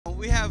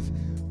we have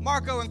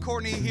Marco and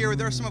Courtney here.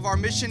 They're some of our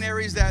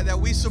missionaries that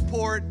we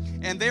support,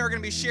 and they are going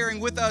to be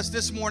sharing with us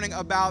this morning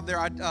about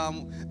their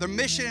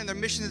mission and their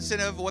mission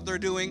incentive, what they're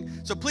doing.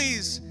 So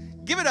please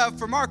give it up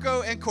for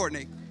Marco and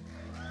Courtney.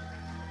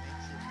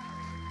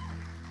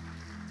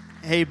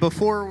 Hey,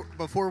 before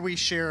we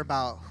share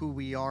about who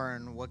we are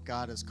and what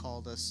God has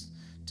called us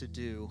to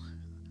do,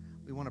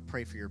 we want to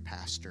pray for your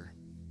pastor.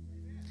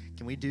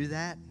 Can we do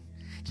that?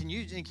 Can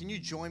you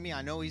join me?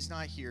 I know he's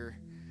not here,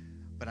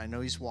 but I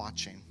know he's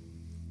watching.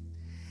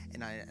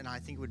 And I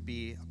think it would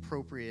be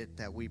appropriate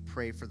that we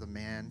pray for the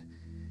man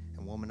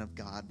and woman of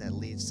God that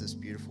leads this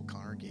beautiful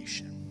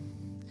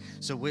congregation.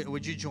 So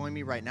would you join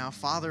me right now?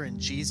 Father, in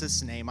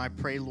Jesus' name, I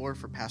pray, Lord,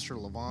 for Pastor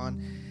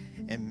Levon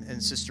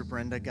and Sister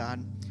Brenda,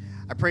 God.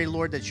 I pray,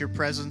 Lord, that your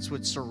presence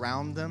would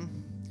surround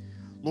them.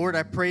 Lord,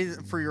 I pray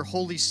for your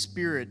Holy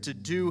Spirit to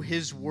do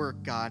his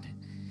work, God.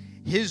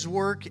 His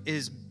work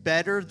is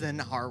better than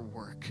our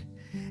work.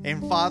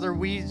 And Father,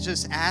 we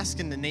just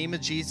ask in the name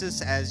of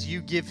Jesus, as you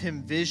give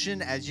him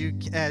vision, as you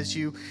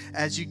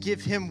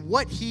give him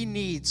what he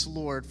needs,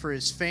 Lord, for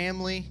his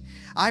family.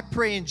 I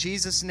pray in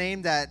Jesus'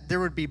 name that there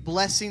would be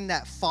blessing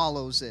that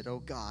follows it, oh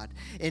God.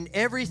 In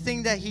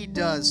everything that he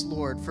does,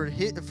 Lord, for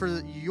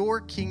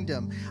your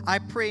kingdom, I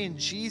pray in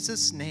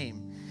Jesus'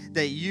 name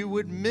that you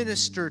would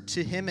minister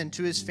to him and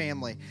to his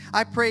family.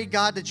 I pray,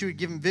 God, that you would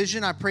give him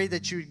vision. I pray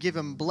that you would give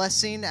him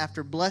blessing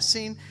after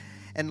blessing.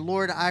 And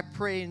Lord, I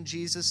pray in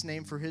Jesus'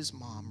 name for his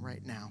mom right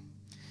now.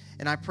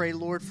 And I pray,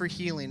 Lord, for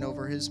healing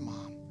over his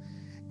mom.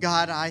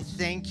 God, I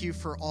thank you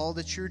for all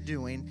that you're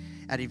doing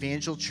at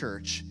Evangel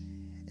Church.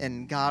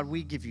 And God,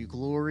 we give you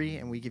glory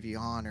and we give you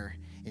honor.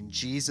 In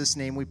Jesus'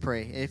 name we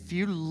pray. If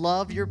you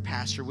love your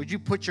pastor, would you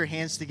put your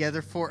hands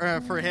together for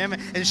him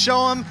and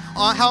show him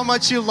how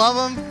much you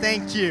love him?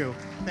 Thank you.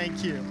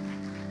 Thank you.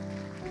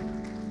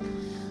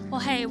 Well,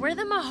 hey, we're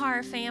the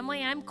Mahar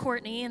family. I'm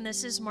Courtney, and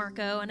this is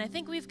Marco. And I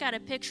think we've got a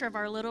picture of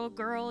our little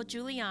girl,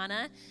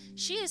 Juliana.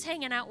 She is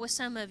hanging out with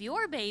some of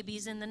your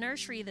babies in the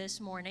nursery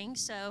this morning.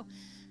 So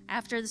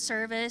after the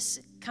service,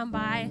 come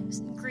by,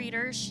 greet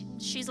her.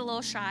 She's a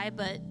little shy,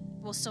 but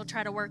we'll still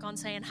try to work on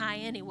saying hi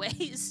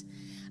anyways.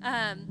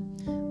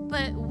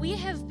 But we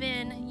have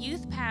been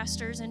youth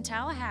pastors in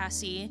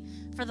Tallahassee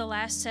for the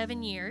last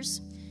 7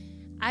 years.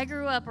 I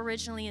grew up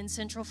originally in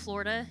Central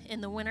Florida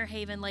in the Winter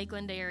Haven,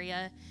 Lakeland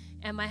area,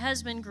 and my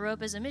husband grew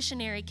up as a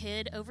missionary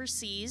kid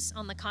overseas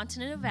on the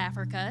continent of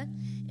Africa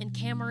in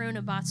Cameroon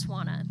and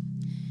Botswana.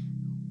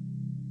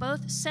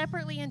 Both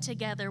separately and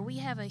together, we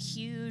have a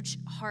huge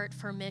heart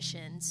for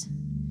missions.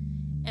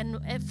 And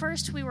at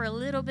first we were a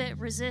little bit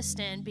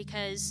resistant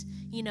because,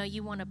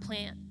 you want to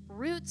plant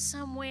roots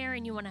somewhere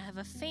and you want to have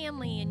a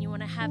family and you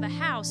want to have a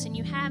house and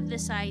you have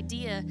this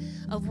idea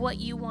of what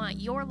you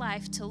want your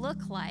life to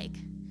look like.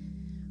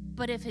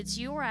 But if it's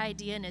your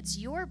idea and it's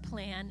your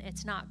plan,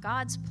 it's not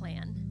God's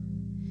plan.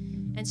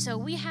 And so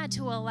we had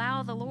to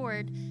allow the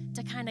Lord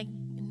to kind of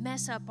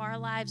mess up our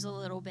lives a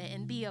little bit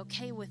and be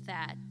okay with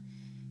that.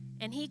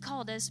 And he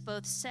called us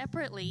both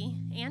separately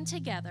and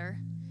together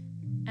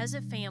as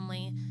a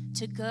family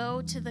to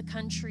go to the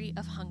country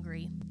of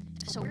Hungary.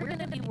 So we're going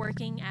to be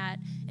working at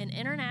an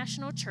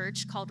international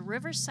church called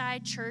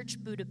Riverside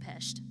Church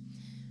Budapest.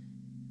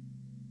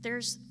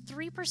 There's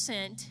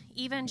 3%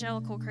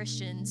 evangelical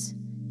Christians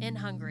in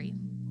Hungary.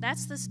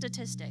 That's the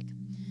statistic.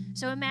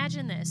 So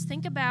imagine this.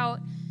 Think about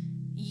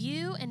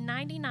you and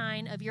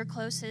 99 of your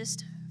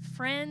closest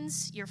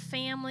friends, your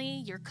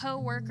family, your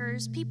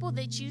co-workers, people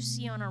that you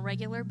see on a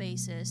regular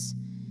basis,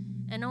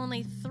 and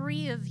only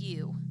 3 of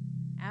you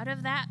out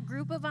of that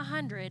group of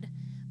 100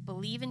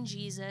 believe in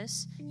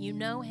Jesus, you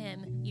know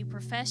him, you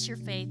profess your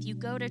faith, you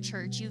go to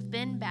church, you've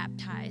been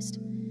baptized.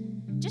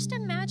 Just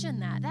imagine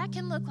that. That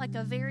can look like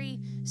a very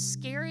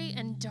scary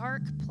and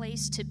dark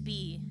place to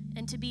be,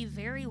 and to be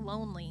very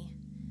lonely.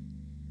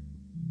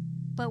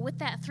 But with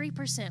that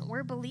 3%,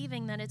 we're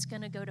believing that it's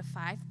going to go to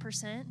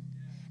 5%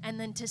 and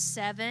then to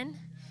 7%,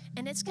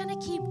 and it's going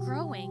to keep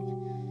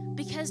growing.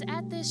 Because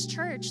at this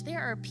church, there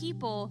are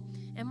people,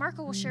 and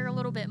Marco will share a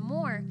little bit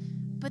more,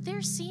 but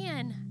they're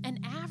seeing an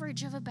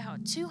average of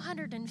about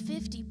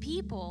 250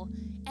 people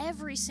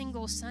every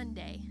single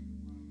Sunday.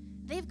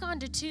 They've gone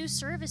to 2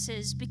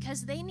 services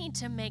because they need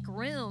to make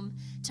room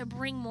to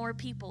bring more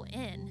people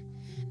in.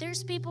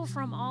 There's people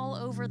from all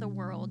over the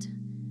world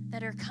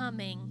that are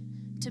coming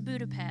to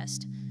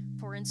Budapest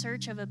for in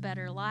search of a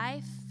better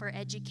life, for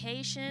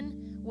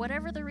education,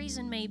 whatever the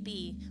reason may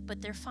be,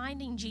 but they're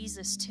finding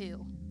Jesus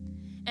too.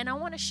 And I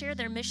want to share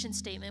their mission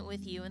statement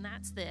with you, and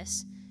that's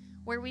this: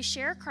 where we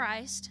share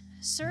Christ,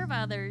 serve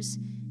others,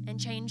 and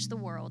change the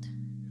world.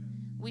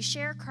 We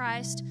share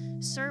Christ,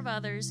 serve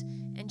others,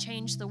 and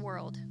change the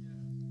world.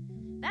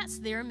 That's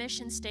their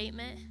mission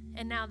statement,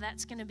 and now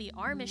that's going to be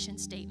our mission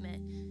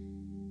statement.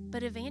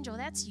 But Evangel,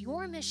 that's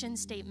your mission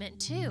statement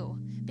too,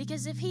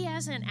 because if he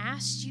hasn't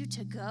asked you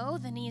to go,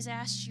 then he's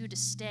asked you to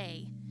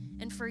stay,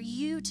 and for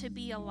you to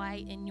be a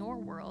light in your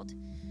world,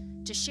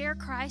 to share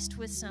Christ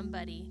with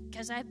somebody,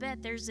 because I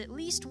bet there's at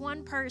least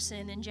one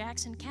person in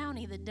Jackson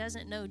County that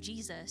doesn't know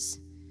Jesus.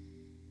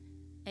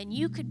 And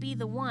you could be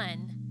the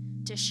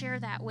one to share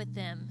that with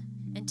them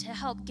and to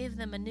help give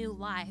them a new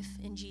life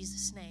in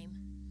Jesus' name.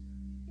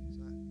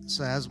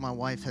 So as my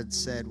wife had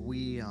said,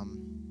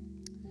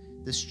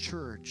 this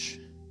church,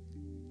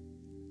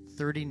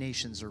 30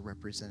 nations are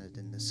represented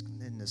in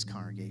this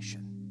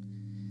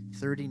congregation.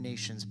 30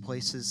 nations,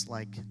 places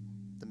like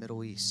the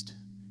Middle East,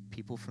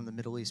 people from the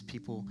Middle East,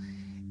 people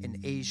in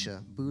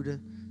Asia,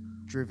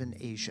 Buddha-driven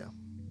Asia,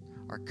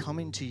 are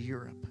coming to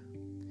Europe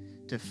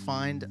to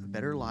find a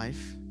better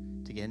life,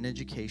 to get an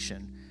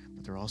education,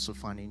 but they're also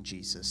finding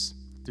Jesus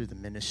through the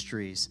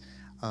ministries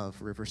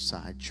of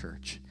Riverside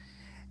Church.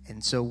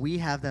 And so we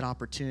have that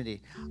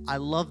opportunity. I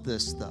love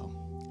this, though.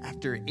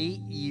 After 8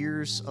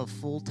 years of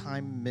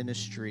full-time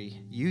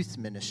ministry, youth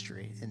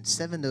ministry, and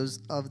 7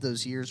 of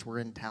those years were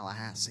in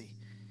Tallahassee,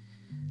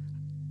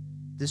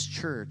 this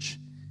church,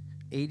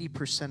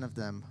 80%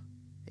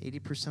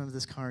 of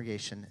this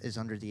congregation is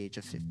under the age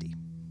of 50.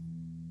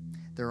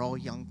 They're all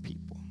young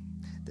people.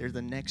 They're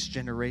the next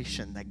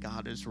generation that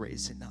God is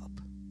raising up.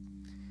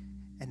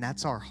 And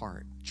that's our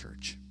heart,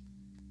 church.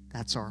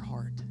 That's our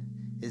heart,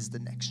 is the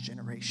next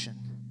generation,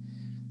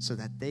 so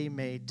that they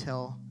may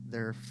tell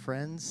their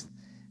friends,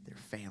 their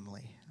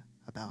family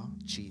about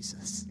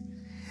Jesus.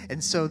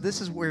 And so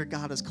this is where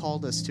God has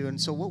called us to. And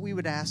so what we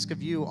would ask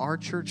of you, our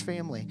church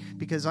family,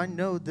 because I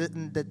know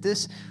that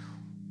this,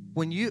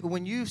 when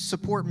you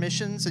support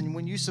missions and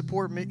when you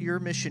support your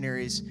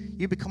missionaries,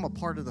 you become a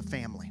part of the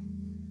family.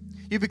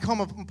 You become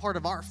a part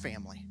of our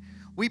family.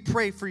 We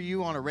pray for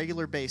you on a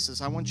regular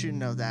basis. I want you to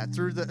know that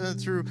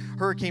through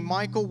Hurricane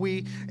Michael,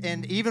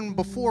 and even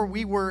before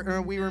we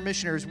were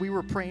missionaries, we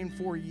were praying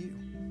for you.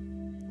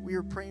 We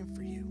were praying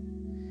for you.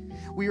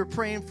 We were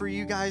praying for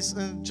you guys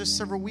just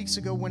several weeks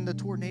ago when the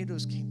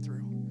tornadoes came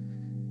through.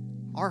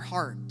 Our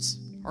hearts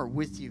are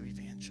with you,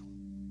 Evangel.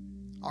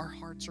 Our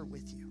hearts are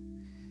with you,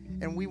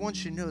 and we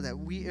want you to know that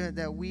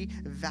we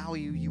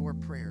value your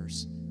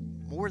prayers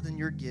more than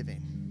your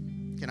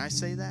giving. Can I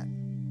say that?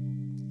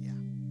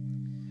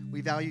 We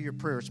value your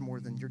prayers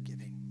more than your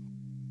giving.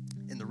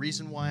 And the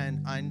reason why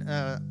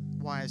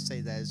I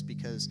say that is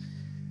because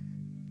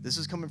this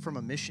is coming from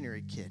a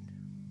missionary kid.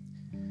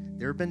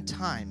 There have been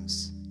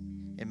times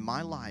in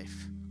my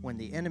life when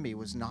the enemy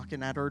was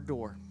knocking at our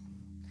door,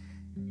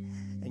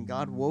 and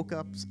God woke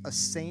up a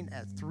saint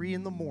at 3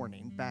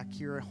 a.m. back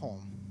here at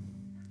home,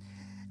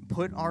 and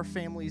put our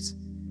family's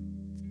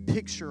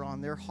picture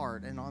on their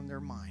heart and on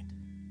their mind.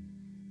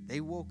 They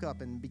woke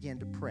up and began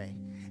to pray.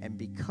 And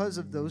because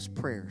of those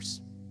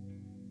prayers,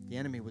 the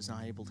enemy was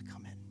not able to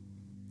come in.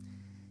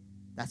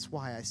 That's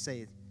why I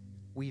say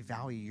we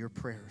value your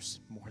prayers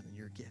more than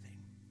your giving.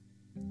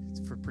 It's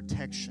for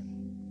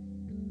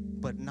protection,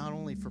 but not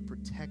only for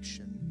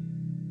protection,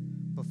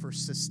 but for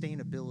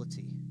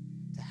sustainability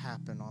to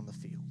happen on the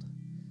field.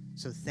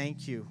 So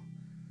thank you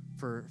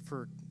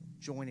for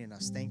joining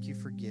us. Thank you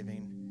for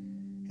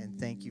giving, and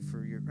thank you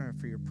for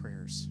your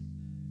prayers.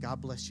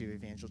 God bless you,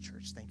 Evangel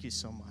Church. Thank you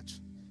so much.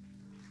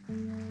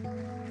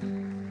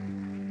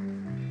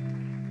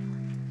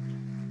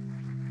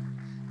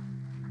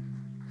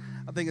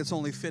 I think it's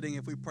only fitting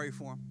if we pray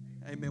for them.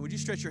 Amen. Would you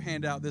stretch your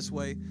hand out this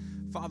way?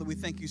 Father, we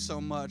thank you so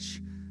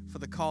much for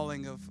the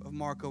calling of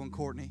Marco and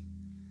Courtney.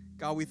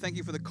 God, we thank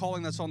you for the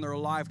calling that's on their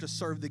life to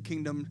serve the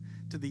kingdom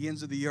to the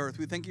ends of the earth.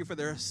 We thank you for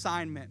their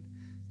assignment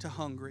to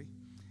Hungary.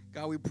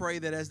 God, we pray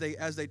that as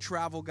they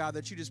travel, God,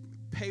 that you just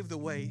pave the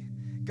way.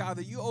 God,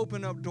 that you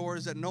open up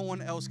doors that no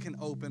one else can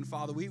open,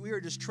 Father. We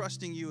are just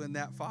trusting you in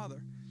that,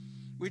 Father.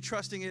 We're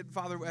trusting it,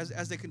 Father,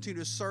 as they continue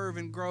to serve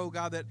and grow,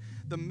 God, that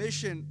the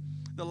mission,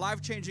 the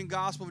life-changing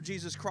gospel of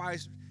Jesus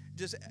Christ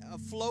just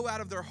flow out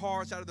of their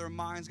hearts, out of their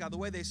minds, God, the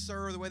way they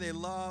serve, the way they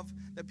love,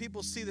 that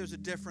people see there's a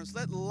difference.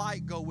 Let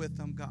light go with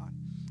them, God.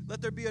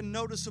 Let there be a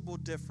noticeable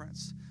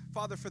difference.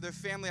 Father, for their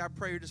family, I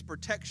pray just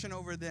protection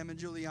over them and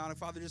Juliana.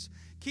 Father, just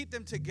keep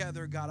them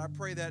together, God. I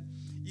pray that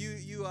you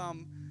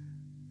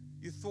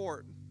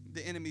thwart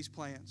the enemy's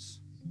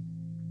plans,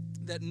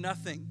 that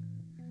nothing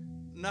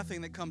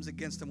that comes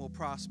against them will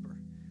prosper.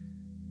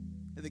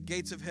 The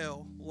gates of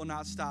hell will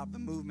not stop the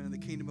movement in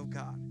the kingdom of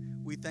God.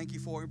 We thank you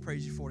for it and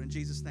praise you for it in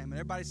Jesus' name. And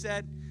everybody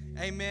said,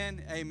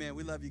 amen, amen.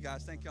 We love you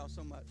guys. Thank y'all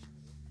so much.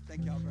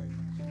 Thank y'all very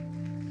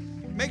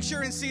much. Make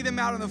sure and see them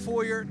out in the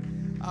foyer.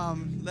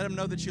 Let them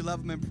know that you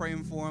love them and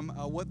praying for them.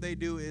 What they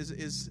do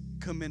is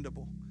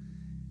commendable.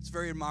 It's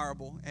very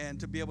admirable. And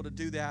to be able to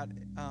do that,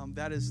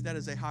 that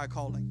is a high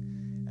calling.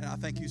 And I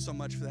thank you so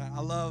much for that.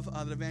 I love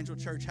that Evangel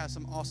Church has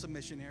some awesome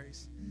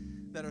missionaries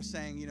that are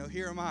saying,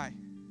 here am I.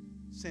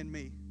 Send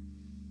me.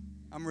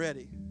 I'm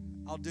ready.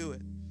 I'll do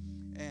it.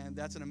 And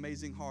that's an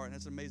amazing heart. And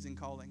that's an amazing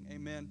calling.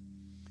 Amen.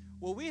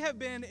 Well, we have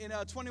been in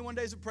 21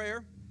 days of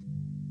prayer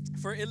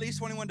for at least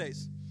 21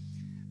 days.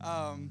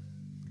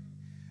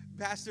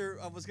 Pastor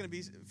was going to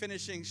be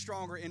finishing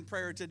Stronger in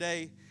prayer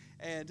today.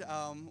 And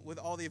with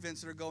all the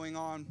events that are going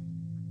on,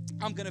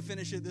 I'm going to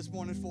finish it this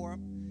morning for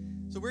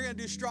him. So we're going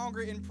to do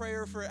Stronger in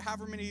prayer for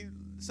however many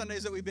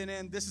Sundays that we've been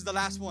in. This is the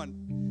last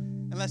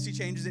one. Unless he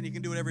changes it, he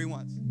can do whatever he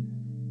wants.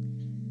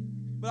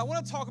 But I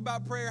want to talk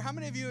about prayer. How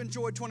many of you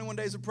enjoyed 21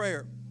 days of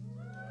prayer?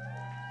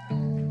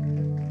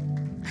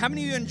 How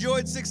many of you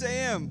enjoyed 6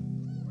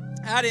 a.m.?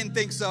 I didn't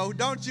think so.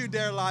 Don't you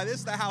dare lie. This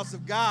is the house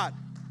of God.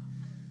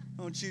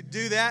 Don't you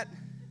do that.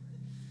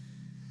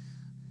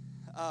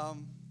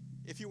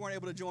 If you weren't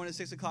able to join at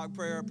 6 o'clock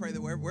prayer, I pray that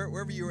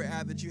wherever you were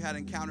at, that you had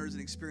encounters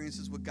and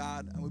experiences with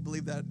God. And we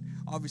believe that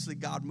obviously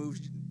God moves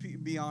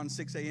beyond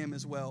 6 a.m.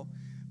 as well.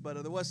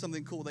 But there was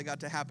something cool that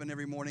got to happen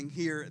every morning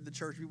here at the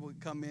church. People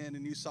would come in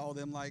and you saw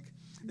them like,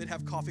 they'd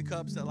have coffee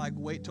cups that like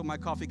wait till my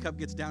coffee cup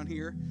gets down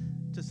here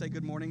to say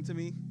good morning to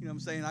me. You know what I'm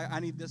saying?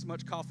 I need this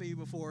much coffee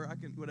before I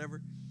can,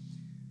 whatever.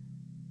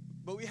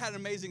 But we had an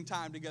amazing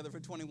time together for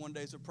 21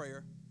 days of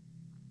prayer.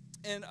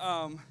 And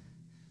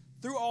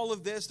through all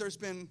of this, there's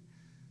been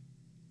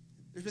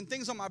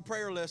things on my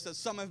prayer list that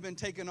some have been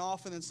taken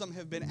off and then some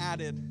have been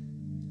added.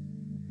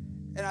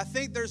 And I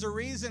think there's a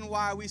reason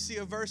why we see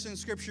a verse in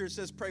Scripture that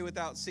says pray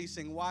without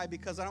ceasing. Why?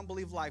 Because I don't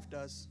believe life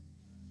does.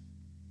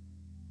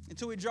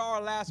 Until we draw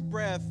our last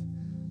breath,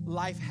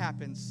 life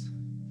happens.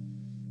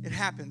 It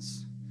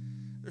happens.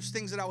 There's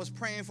things that I was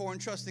praying for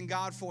and trusting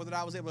God for that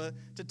I was able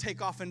to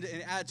take off and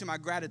add to my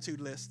gratitude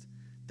list.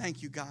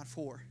 Thank you, God,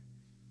 for.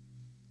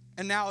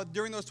 And now,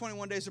 during those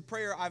 21 days of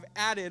prayer, I've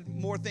added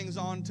more things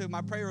on to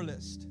my prayer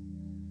list.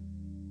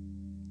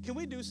 Can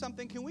we do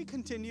something? Can we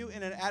continue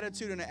in an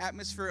attitude and an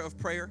atmosphere of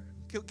prayer?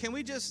 Can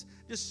we just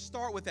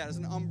start with that as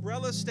an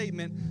umbrella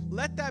statement?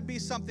 Let that be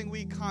something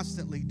we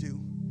constantly do.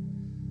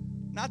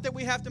 Not that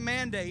we have to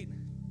mandate,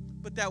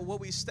 but that what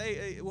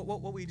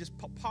we just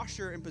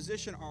posture and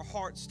position our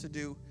hearts to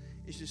do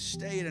is just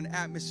stay in an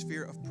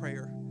atmosphere of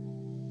prayer.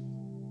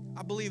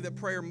 I believe that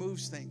prayer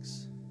moves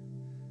things.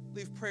 I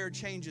believe prayer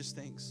changes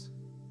things.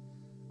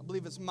 I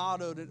believe it's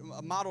modeled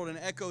and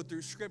echoed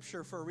through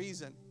Scripture for a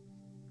reason.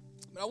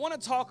 But I want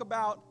to talk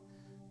about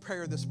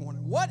prayer this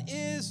morning. What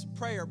is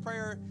prayer?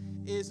 Prayer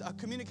is a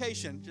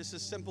communication, just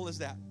as simple as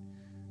that.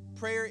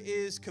 Prayer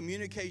is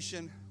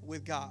communication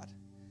with God.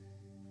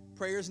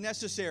 Prayer is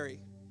necessary.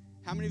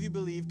 How many of you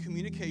believe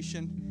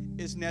communication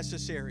is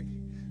necessary?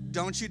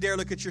 Don't you dare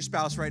look at your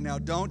spouse right now.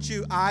 Don't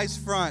you, eyes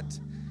front.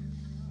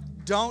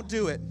 Don't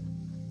do it.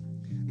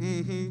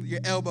 Your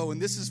elbow,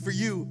 and this is for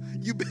you.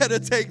 You better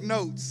take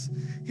notes.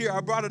 Here,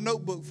 I brought a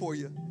notebook for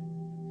you.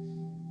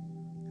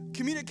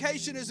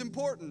 Communication is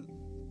important.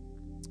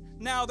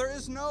 Now, there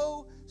is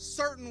no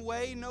certain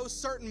way, no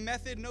certain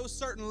method, no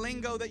certain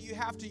lingo that you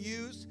have to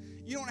use.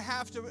 You don't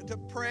have to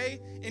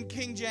pray in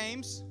King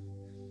James.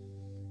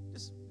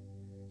 Just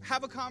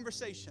have a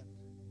conversation.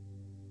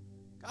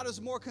 God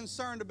is more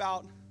concerned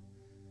about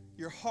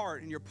your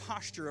heart and your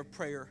posture of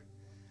prayer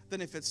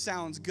than if it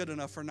sounds good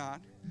enough or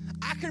not.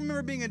 I can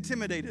remember being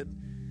intimidated.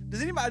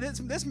 Does anybody,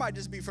 this might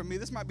just be from me,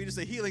 this might be just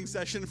a healing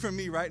session from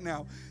me right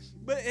now.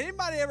 But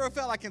anybody ever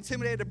felt like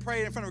intimidated to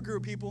pray in front of a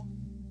group of people?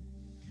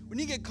 When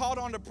you get called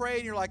on to pray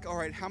and you're like, all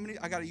right, how many?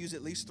 I got to use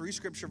at least 3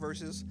 scripture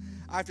verses.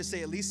 I have to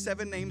say at least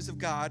 7 names of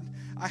God.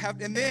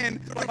 And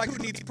then like, who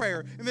needs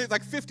prayer? And then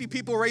like 50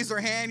 people raise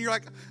their hand. You're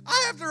like,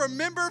 I have to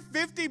remember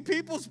 50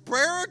 people's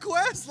prayer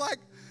requests? Like,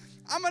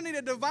 I'm going to need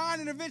a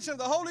divine intervention of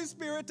the Holy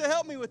Spirit to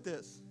help me with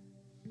this.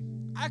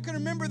 I can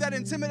remember that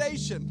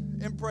intimidation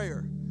in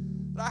prayer.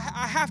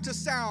 I have to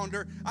sound,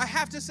 or I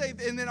have to say,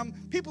 and then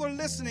people are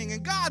listening,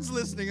 and God's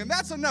listening, and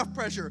that's enough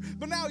pressure.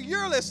 But now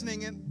you're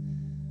listening, and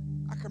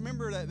I can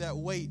remember that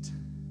weight.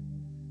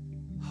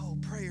 Oh,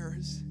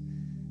 prayers.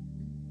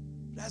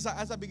 But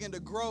as I begin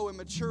to grow and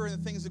mature in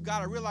the things of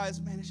God, I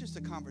realize, man, it's just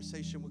a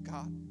conversation with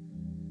God.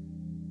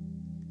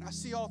 And I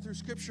see all through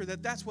Scripture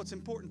that that's what's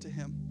important to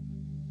Him.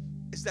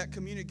 It's that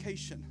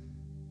communication,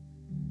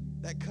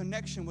 that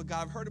connection with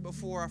God. I've heard it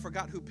before. I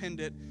forgot who penned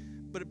it.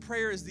 But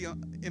prayer is the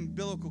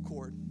umbilical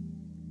cord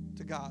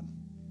to God.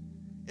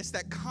 It's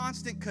that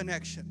constant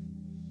connection.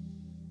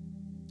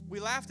 We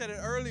laughed at it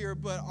earlier,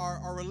 but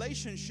our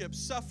relationships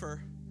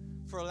suffer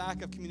for a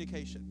lack of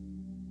communication.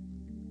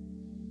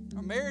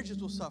 Our marriages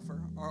will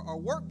suffer. Our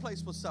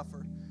workplace will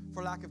suffer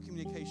for lack of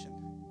communication.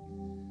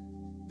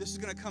 This is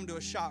going to come to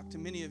a shock to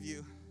many of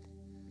you,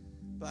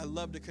 but I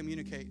love to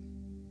communicate.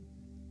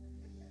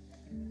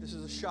 This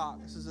is a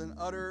shock. This is an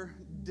utter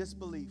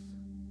disbelief.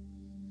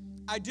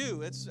 I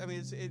do.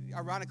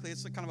 Ironically,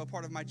 it's kind of a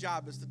part of my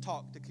job is to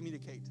talk, to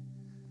communicate.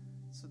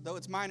 So though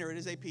it's minor, it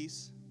is a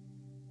piece.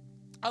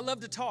 I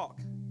love to talk.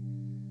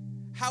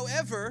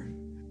 However,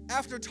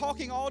 after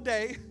talking all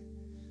day,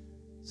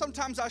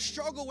 sometimes I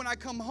struggle when I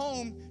come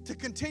home to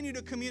continue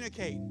to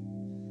communicate.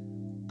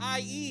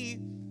 I.e.,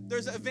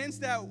 there's events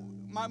that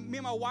me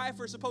and my wife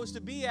are supposed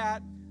to be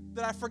at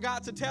that I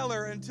forgot to tell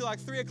her until like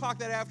 3 o'clock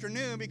that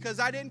afternoon because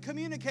I didn't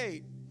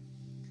communicate.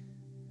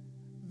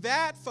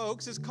 That,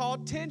 folks, is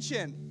called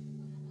tension.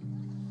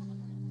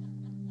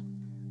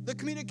 The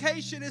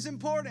communication is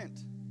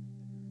important.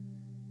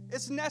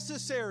 It's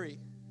necessary.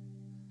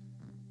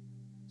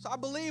 So I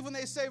believe when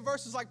they say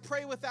verses like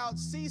pray without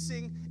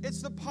ceasing,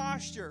 it's the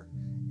posture.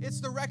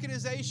 It's the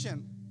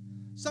recognition.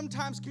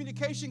 Sometimes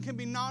communication can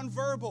be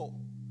nonverbal.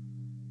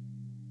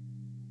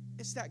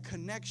 It's that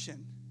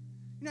connection.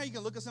 You know, you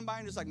can look at somebody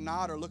and just like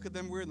nod or look at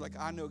them weird, like,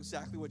 I know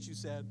exactly what you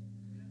said.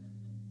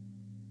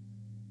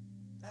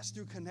 That's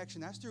through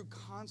connection. That's through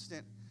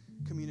constant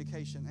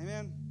communication.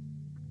 Amen?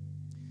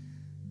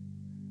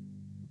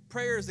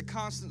 Prayer is the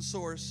constant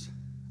source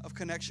of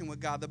connection with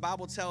God. The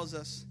Bible tells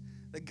us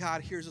that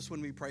God hears us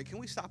when we pray. Can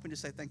we stop and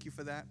just say thank you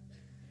for that?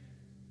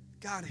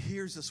 God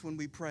hears us when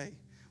we pray.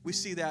 We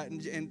see that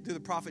through the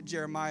prophet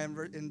Jeremiah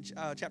in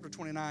chapter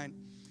 29.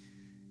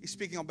 He's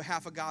speaking on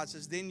behalf of God.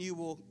 Says, then you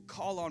will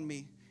call on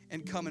me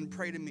and come and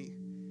pray to me,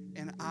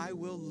 and I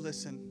will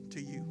listen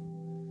to you.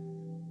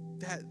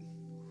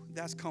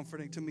 That's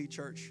comforting to me,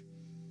 church.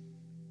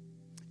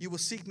 You will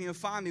seek me and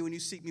find me when you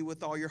seek me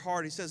with all your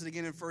heart. He says it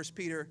again in 1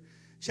 Peter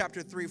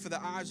chapter 3. For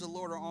the eyes of the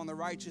Lord are on the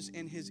righteous,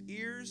 and his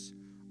ears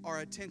are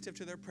attentive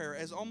to their prayer.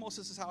 As almost,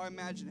 this is how I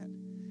imagine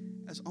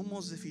it, as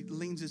almost as if he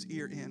leans his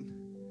ear in.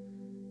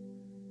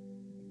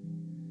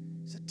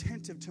 He's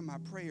attentive to my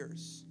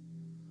prayers.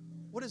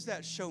 What does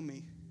that show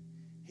me?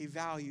 He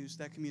values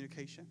that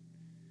communication.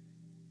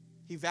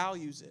 He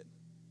values it.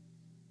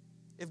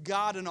 If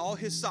God in all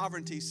his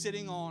sovereignty,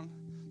 sitting on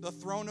the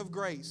throne of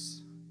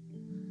grace,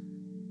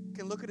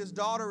 can look at his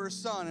daughter or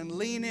son and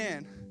lean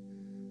in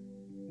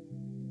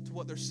to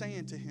what they're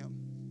saying to him,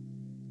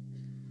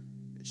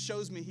 it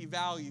shows me he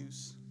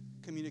values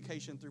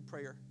communication through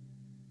prayer.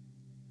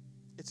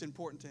 It's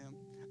important to him.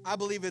 I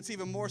believe it's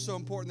even more so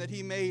important that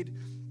he made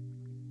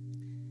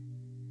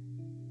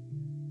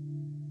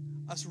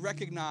us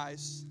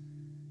recognize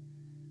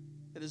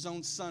that his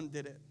own son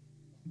did it.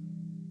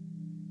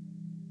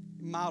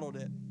 He modeled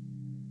it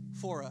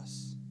for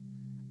us.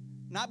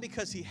 Not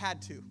because he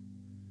had to,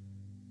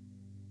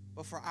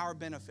 but for our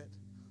benefit.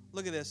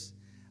 Look at this.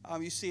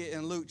 You see it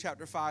in Luke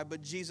chapter 5.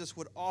 But Jesus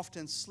would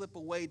often slip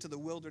away to the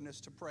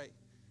wilderness to pray.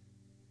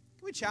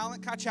 Can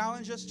I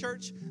challenge us,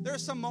 church? There are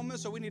some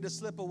moments where we need to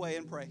slip away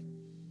and pray.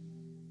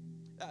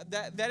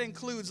 That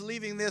includes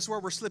leaving this where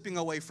we're slipping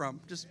away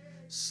from. Just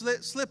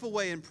slip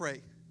away and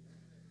pray.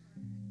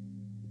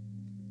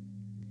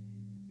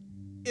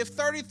 If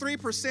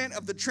 33%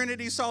 of the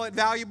Trinity saw it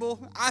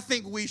valuable, I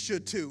think we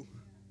should too.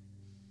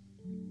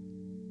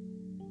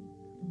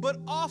 But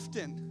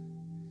often,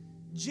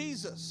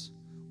 Jesus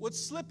would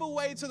slip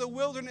away to the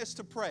wilderness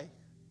to pray.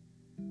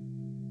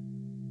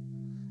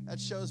 That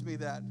shows me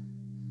that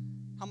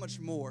how much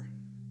more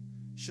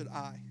should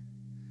I?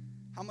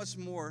 How much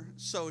more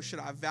so should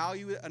I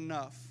value it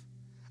enough?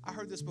 I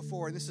heard this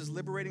before, and this is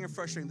liberating and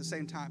frustrating at the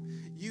same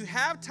time. You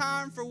have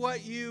time for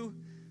what you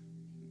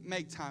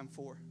make time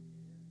for.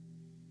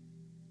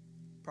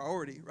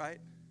 Priority, right?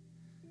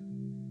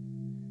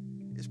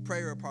 Is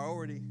prayer a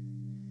priority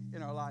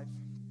in our life?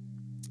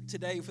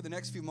 Today, for the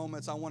next few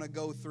moments, I want to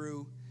go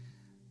through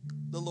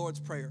the Lord's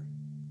Prayer.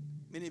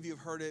 Many of you have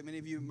heard it. Many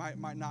of you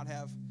might not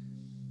have.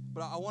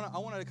 But I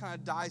want to kind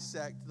of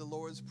dissect the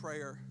Lord's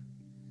Prayer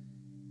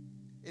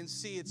and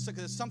see it's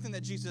something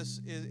that Jesus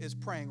is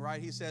praying,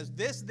 right? He says,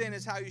 this then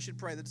is how you should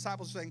pray. The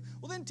disciples are saying,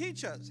 well, then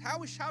teach us.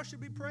 How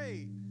should we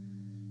pray?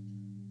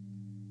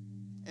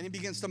 And he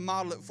begins to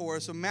model it for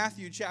us. So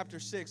Matthew chapter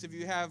 6, if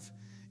you have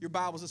your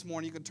Bibles this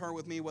morning, you can turn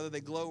with me, whether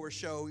they glow or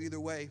show, either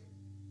way.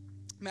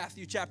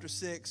 Matthew chapter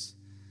 6,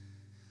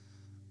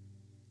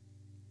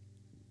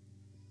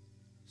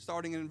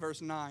 starting in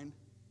verse 9.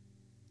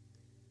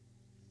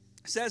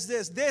 Says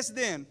this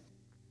then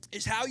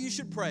is how you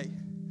should pray.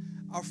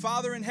 Our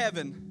Father in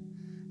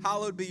heaven,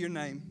 hallowed be your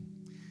name.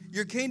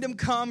 Your kingdom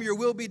come, your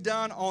will be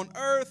done on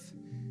earth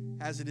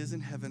as it is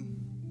in heaven.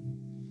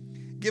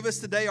 Give us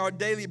today our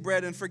daily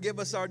bread and forgive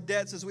us our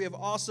debts as we have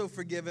also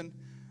forgiven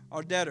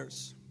our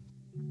debtors.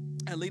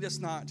 And lead us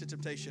not into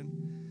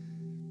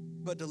temptation,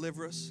 but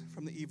deliver us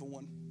from the evil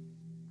one.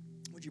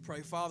 Would you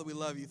pray? Father, we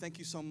love you. Thank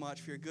you so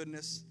much for your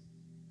goodness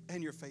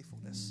and your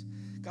faithfulness.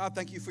 God,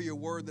 thank you for your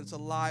word that's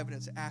alive and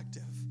it's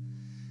active.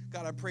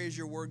 God, I pray as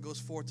your word goes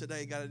forth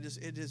today, God, it just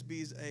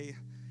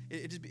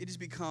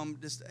become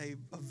just a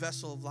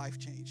vessel of life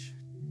change.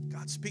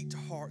 God, speak to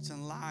hearts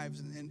and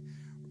lives and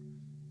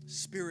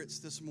spirits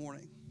this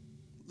morning.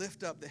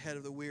 Lift up the head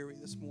of the weary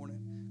this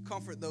morning.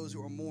 Comfort those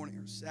who are mourning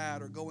or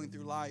sad or going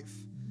through life.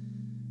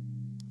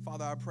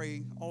 Father, I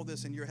pray all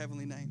this in your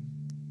heavenly name.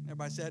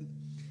 Everybody said,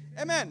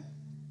 amen.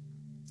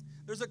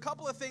 There's a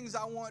couple of things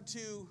I want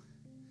to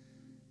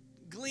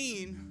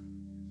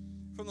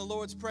glean from the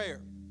Lord's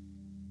Prayer.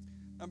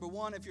 Number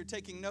one, if you're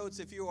taking notes,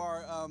 if you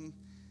are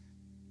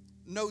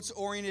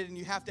notes-oriented and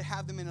you have to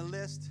have them in a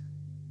list,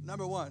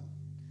 number one,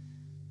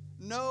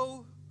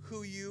 know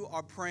who you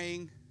are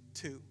praying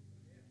to.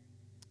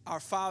 Our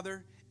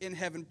Father in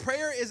heaven.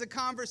 Prayer is a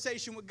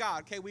conversation with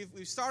God. Okay,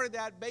 we've started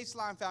that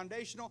baseline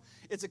foundational.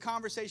 It's a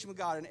conversation with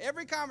God. And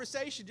every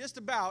conversation just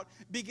about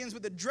begins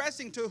with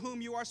addressing to whom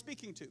you are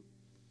speaking to.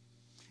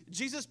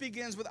 Jesus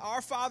begins with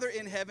our Father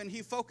in heaven.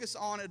 He focuses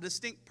on a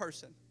distinct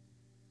person.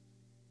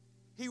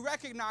 He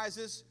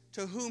recognizes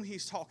to whom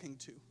he's talking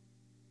to.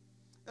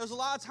 There's a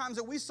lot of times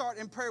that we start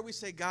in prayer, we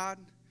say God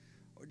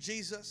or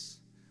Jesus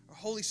or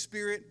Holy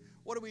Spirit.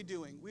 What are we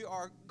doing? We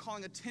are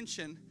calling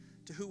attention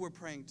to who we're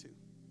praying to.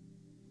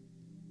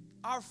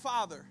 Our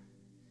Father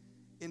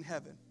in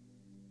heaven.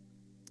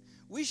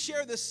 We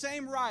share the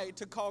same right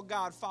to call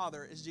God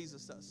Father as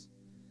Jesus does.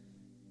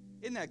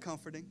 Isn't that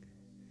comforting?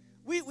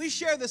 We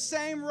share the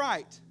same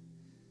right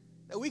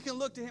that we can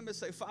look to him and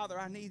say, Father,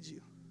 I need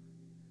you.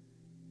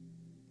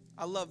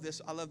 I love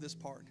this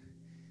part.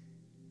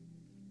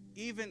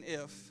 Even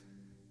if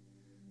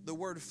the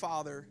word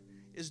Father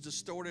is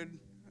distorted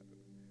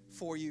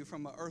for you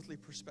from an earthly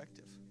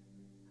perspective,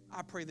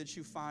 I pray that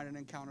you find and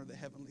encounter the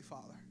Heavenly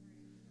Father.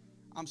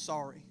 I'm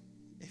sorry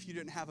if you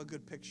didn't have a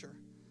good picture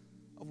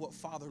of what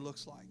Father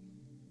looks like.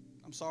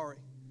 I'm sorry.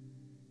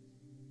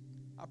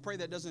 I pray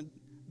that doesn't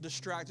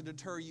distract or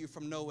deter you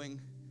from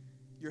knowing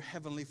your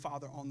Heavenly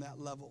Father on that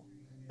level.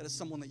 That is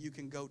someone that you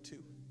can go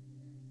to.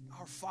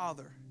 Our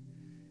Father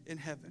in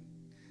heaven.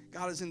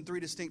 God is in three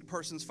distinct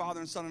persons, Father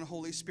and Son and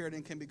Holy Spirit,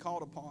 and can be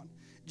called upon.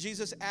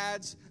 Jesus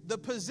adds the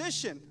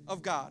position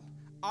of God,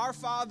 our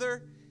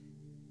Father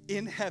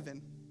in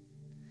heaven.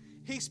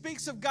 He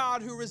speaks of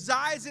God who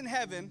resides in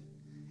heaven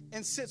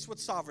and sits with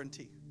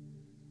sovereignty.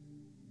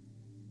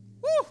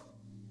 Woo!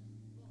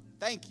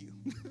 Thank you.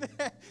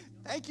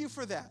 Thank you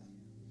for that.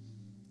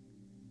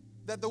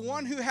 That the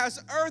one who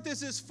has earth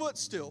as his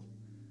footstool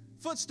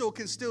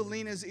can still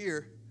lean his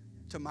ear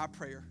to my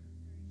prayer.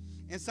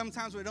 And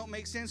sometimes when it don't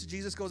make sense,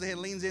 Jesus goes ahead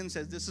and leans in and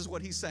says, this is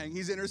what he's saying.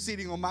 He's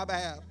interceding on my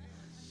behalf.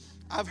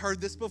 I've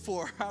heard this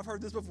before.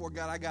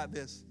 God, I got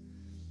this.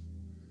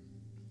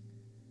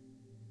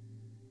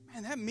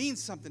 Man, that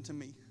means something to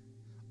me.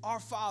 Our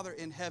Father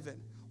in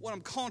heaven. What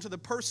I'm calling to the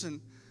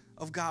person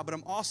of God, but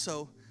I'm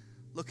also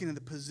looking at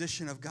the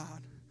position of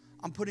God.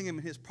 I'm putting him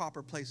in his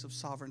proper place of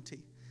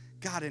sovereignty.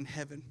 God in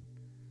heaven.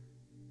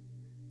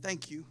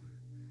 Thank you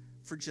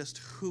for just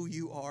who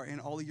you are in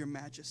all of your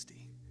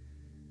majesty.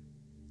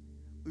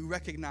 We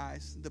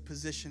recognize the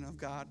position of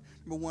God.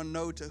 Number one,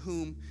 know to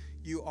whom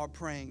you are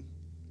praying.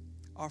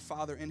 Our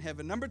Father in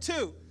heaven. Number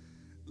two,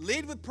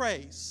 lead with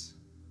praise.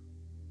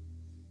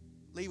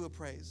 Lead with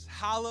praise.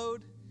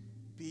 Hallowed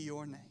be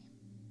your name.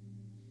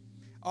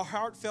 Our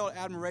heartfelt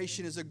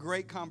admiration is a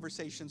great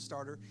conversation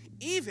starter,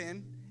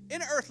 even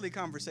in earthly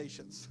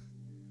conversations.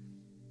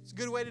 It's a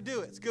good way to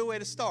do it. It's a good way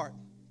to start.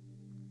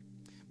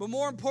 But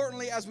more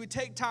importantly, as we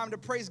take time to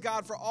praise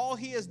God for all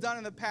he has done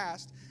in the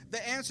past,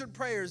 the answered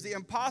prayers, the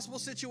impossible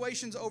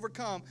situations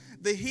overcome,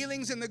 the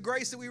healings and the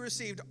grace that we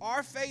received,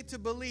 our faith to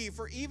believe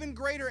for even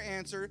greater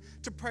answer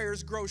to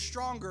prayers grows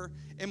stronger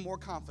and more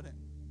confident.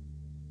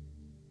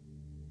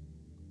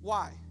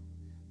 Why?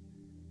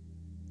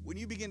 When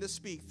you begin to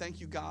speak, thank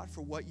you, God,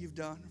 for what you've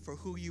done, for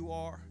who you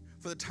are,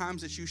 for the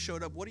times that you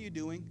showed up, what are you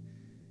doing?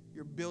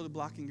 You're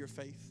blocking your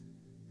faith.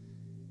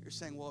 You're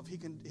saying, well,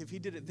 if he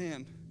did it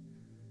then,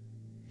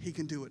 he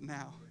can do it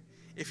now.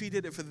 If he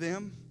did it for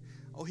them,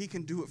 oh, he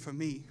can do it for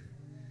me.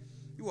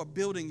 You are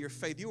building your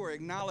faith. You are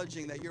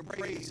acknowledging that your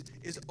praise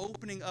is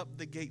opening up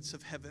the gates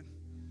of heaven.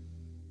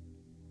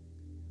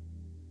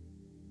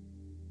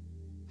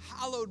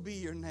 Hallowed be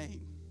your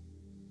name.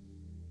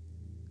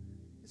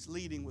 It's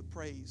leading with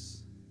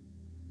praise.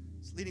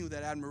 It's leading with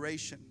that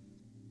admiration.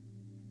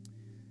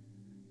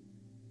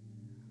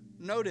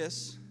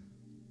 Notice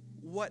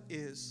what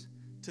is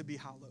to be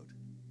hallowed.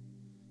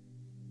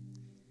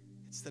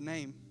 It's the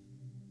name.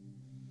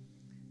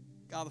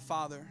 God the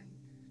Father,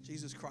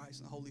 Jesus Christ,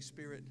 and the Holy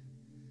Spirit.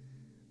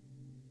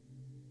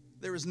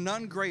 There is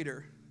none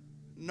greater,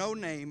 no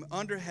name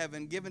under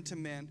heaven given to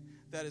men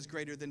that is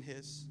greater than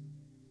his.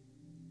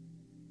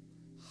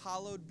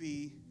 Hallowed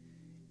be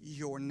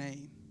your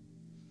name.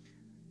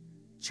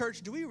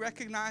 Church, do we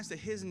recognize that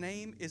his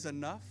name is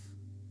enough?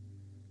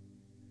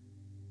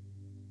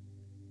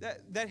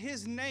 That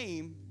his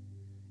name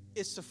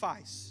is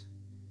suffice.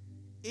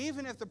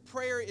 Even if the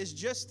prayer is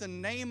just the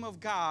name of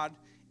God,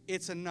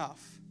 it's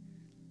enough.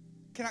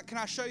 Can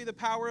I show you the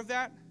power of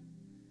that?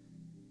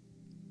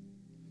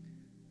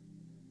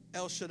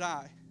 El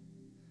Shaddai,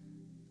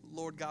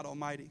 Lord God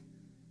Almighty.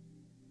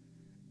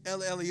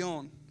 El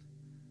Elyon,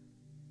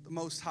 the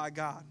Most High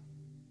God.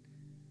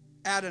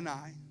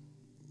 Adonai,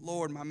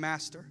 Lord, my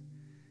Master.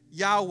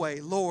 Yahweh,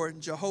 Lord,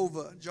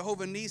 Jehovah.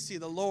 Jehovah Nisi,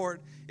 the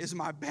Lord is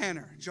my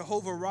banner.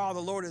 Jehovah Ra, the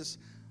Lord is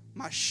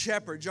my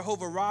shepherd.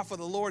 Jehovah Rapha,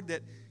 the Lord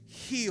that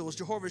heals.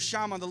 Jehovah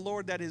Shammah, the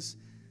Lord that is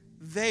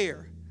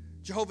there.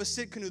 Jehovah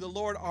Sidkenu, the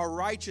Lord our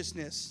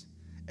righteousness.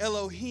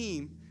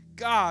 Elohim,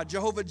 God.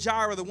 Jehovah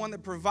Jireh, the one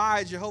that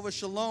provides. Jehovah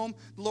Shalom,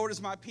 the Lord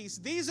is my peace.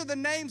 These are the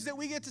names that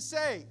we get to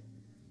say.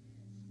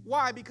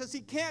 Why? Because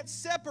he can't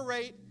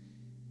separate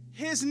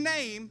his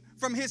name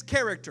from his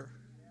character.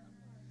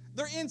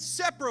 They're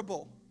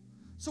inseparable.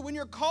 So when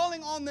you're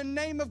calling on the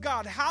name of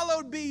God,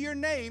 hallowed be your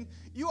name,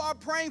 you are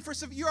praying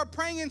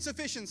in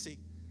sufficiency.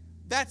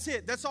 That's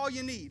it. That's all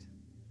you need.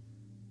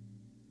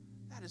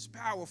 That is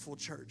powerful,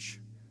 church.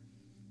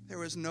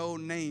 There is no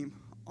name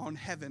on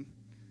heaven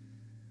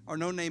or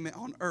no name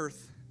on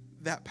earth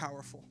that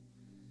powerful.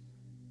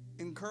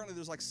 And currently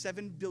there's like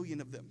 7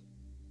 billion of them.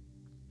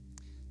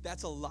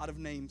 That's a lot of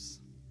names.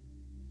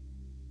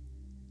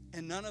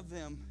 And none of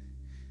them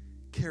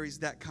carries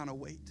that kind of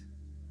weight.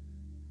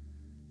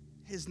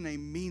 His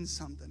name means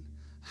something.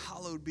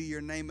 Hallowed be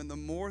your name. And the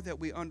more that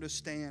we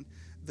understand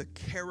the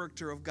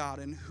character of God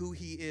and who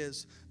he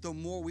is, the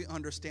more we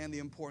understand the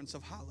importance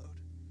of hallowed.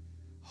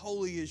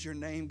 Holy is your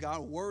name,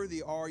 God.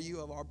 Worthy are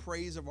you of our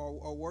praise, of our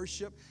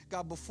worship.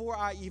 God, before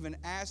I even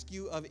ask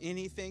you of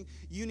anything,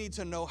 you need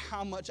to know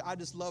how much I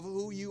just love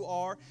who you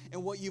are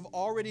and what you've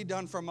already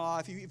done for my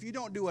life. If you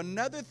don't do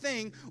another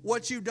thing,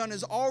 what you've done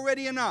is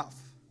already enough.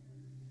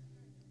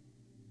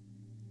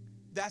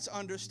 That's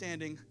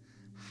understanding,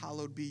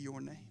 hallowed be your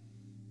name.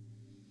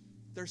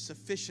 There's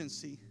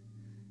sufficiency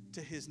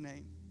to his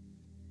name.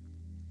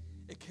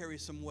 It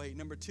carries some weight.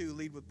 Number 2,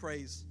 lead with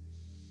praise.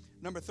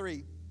 Number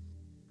 3,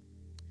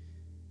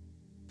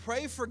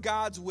 pray for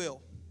God's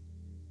will.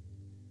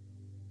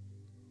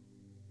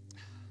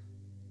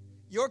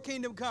 Your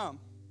kingdom come,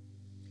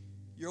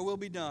 your will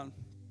be done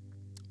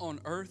on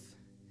earth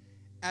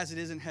as it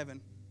is in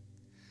heaven.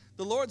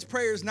 The Lord's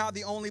Prayer is not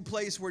the only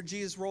place where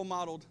Jesus role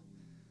modeled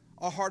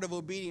a heart of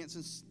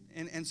obedience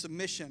and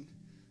submission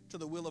to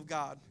the will of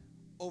God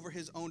over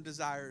his own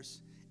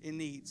desires and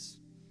needs.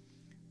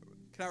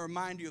 Can I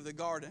remind you of the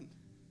Garden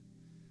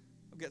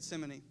of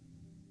Gethsemane,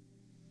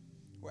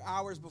 where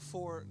hours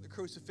before the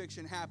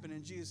crucifixion happened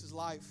in Jesus'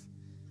 life,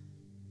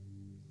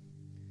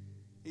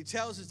 he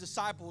tells his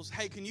disciples,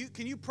 hey, can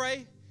you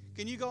pray?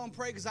 Can you go and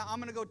pray? Because I'm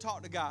going to go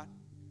talk to God.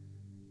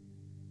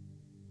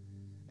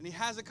 And he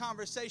has a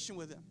conversation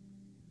with him.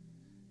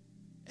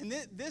 And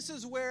this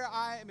is where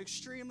I am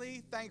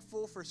extremely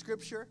thankful for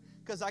Scripture,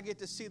 because I get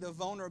to see the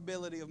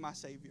vulnerability of my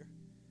Savior.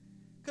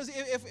 Because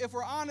if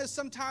we're honest,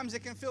 sometimes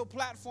it can feel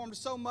platformed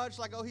so much,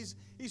 like, oh, he's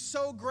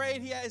so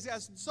great, he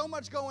has so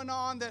much going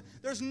on that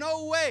there's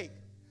no way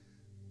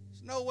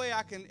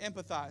I can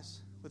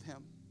empathize with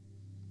him.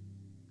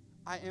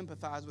 I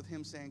empathize with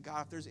him saying,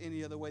 God, if there's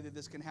any other way that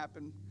this can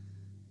happen,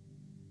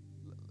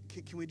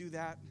 can we do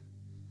that?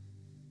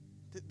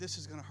 This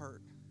is going to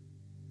hurt.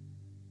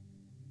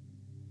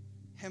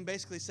 Him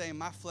basically saying,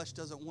 my flesh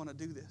doesn't want to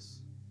do this.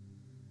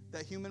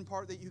 That human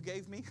part that you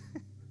gave me,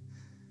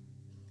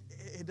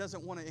 it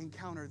doesn't want to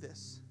encounter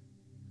this.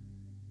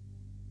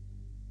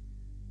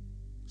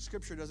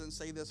 Scripture doesn't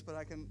say this, but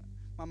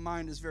my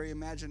mind is very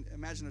imagination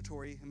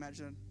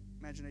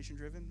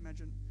driven.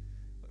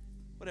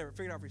 Whatever,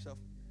 figure it out for yourself.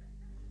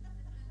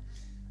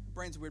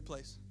 Brain's a weird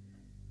place.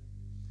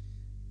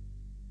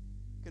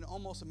 You can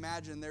almost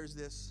imagine there's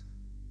this,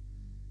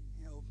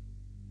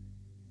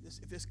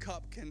 if this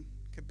cup can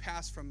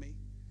pass from me,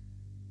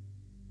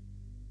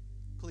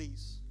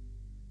 please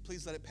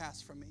let it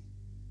pass from me.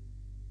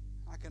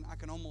 I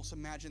can almost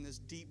imagine this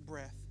deep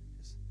breath.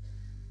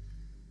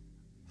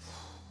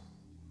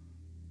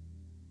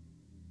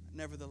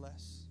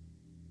 Nevertheless,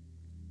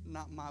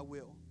 not my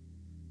will,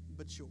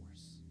 but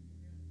yours.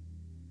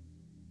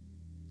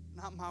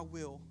 Not my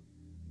will,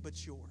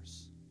 but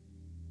yours.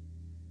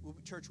 Well,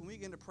 church, when we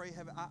begin to pray,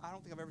 I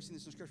don't think I've ever seen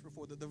this in Scripture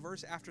before. The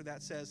verse after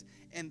that says,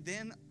 and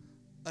then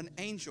an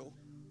angel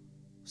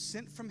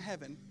sent from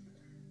heaven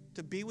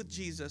to be with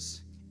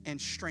Jesus and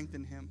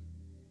strengthen him.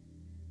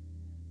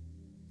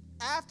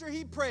 After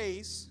he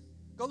prays,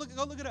 go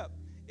look it up.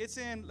 It's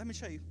in, let me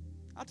show you.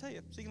 I'll tell you,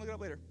 so you can look it up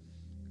later.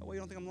 That way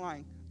you don't think I'm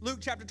lying. Luke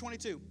chapter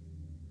 22.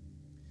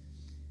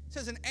 It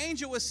says, an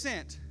angel was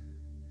sent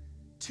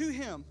to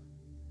him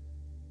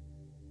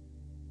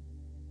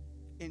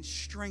and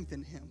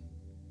strengthened him.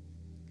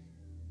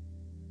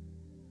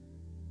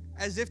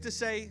 As if to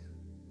say,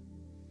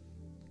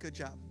 good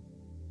job.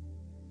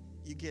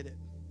 You get it.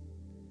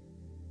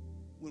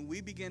 When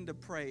we begin to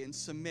pray and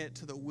submit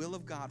to the will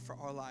of God for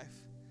our life,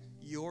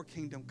 your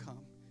kingdom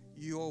come,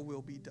 your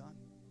will be done.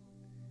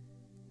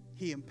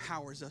 He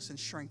empowers us and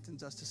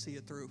strengthens us to see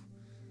it through.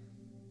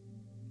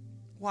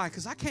 Why?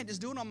 Because I can't just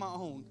do it on my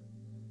own.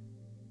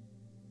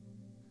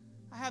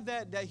 I have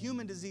that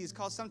human disease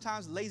called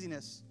sometimes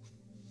laziness,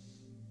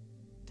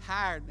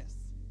 tiredness,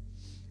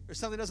 or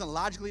something that doesn't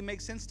logically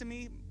make sense to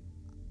me.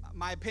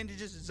 My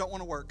appendages just don't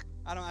want to work.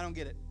 I don't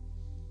get it.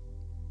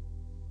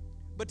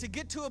 But to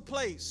get to a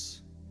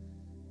place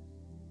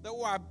that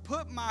where I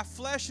put my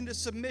flesh into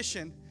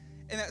submission,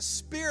 and that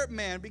spirit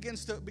man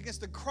begins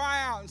to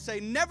cry out and say,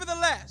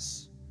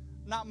 nevertheless,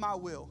 not my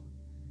will,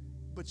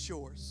 but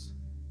yours.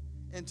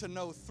 And to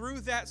know through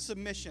that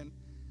submission,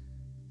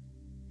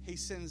 he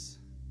sends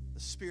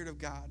the Spirit of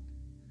God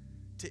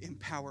to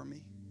empower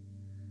me,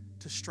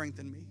 to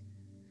strengthen me.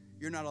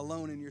 You're not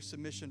alone in your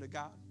submission to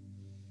God.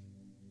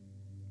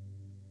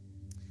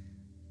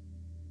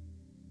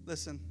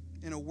 Listen,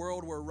 in a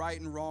world where right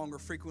and wrong are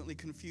frequently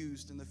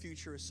confused and the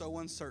future is so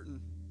uncertain,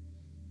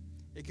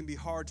 it can be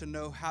hard to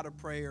know how to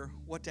pray or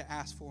what to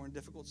ask for in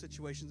difficult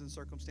situations and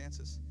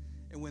circumstances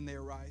and when they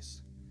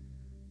arise.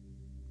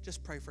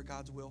 Just pray for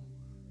God's will.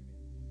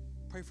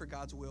 Pray for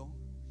God's will.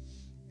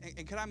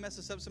 And can I mess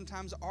this up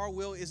sometimes? Our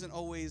will isn't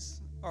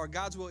always, or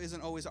God's will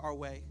isn't always our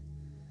way.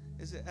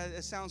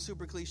 It sounds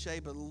super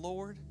cliche, but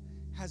Lord,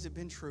 has it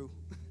been true?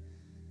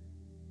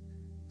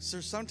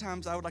 So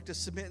sometimes I would like to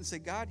submit and say,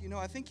 God,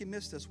 I think you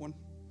missed this one.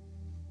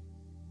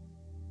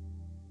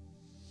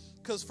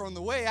 Because from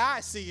the way I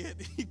see it,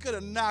 he could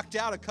have knocked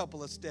out a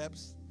couple of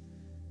steps.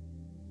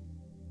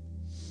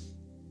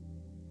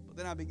 But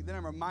then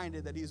I'm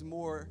reminded that he's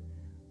more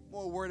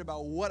worried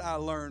about what I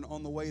learn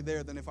on the way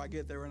there than if I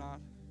get there or not.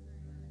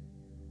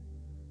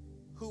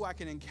 who I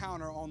can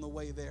encounter on the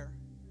way there.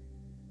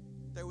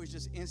 There was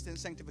just instant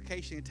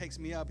sanctification. It takes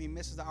me up. He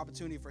misses the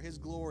opportunity for his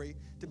glory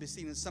to be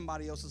seen in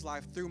somebody else's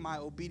life through my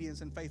obedience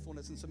and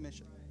faithfulness and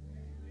submission.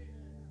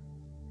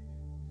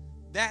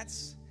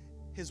 That's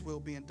his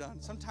will being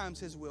done. Sometimes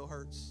his will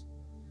hurts.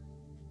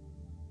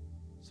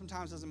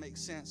 Sometimes it doesn't make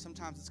sense.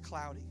 Sometimes it's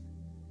cloudy.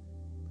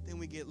 But then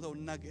we get little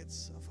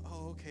nuggets of,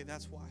 oh, okay,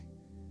 that's why.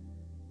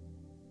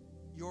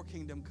 Your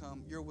kingdom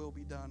come, your will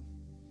be done.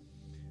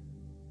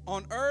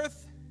 On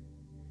earth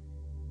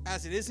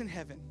as it is in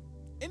heaven.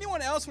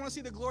 Anyone else want to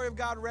see the glory of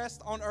God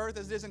rest on earth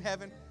as it is in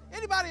heaven?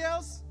 Anybody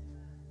else?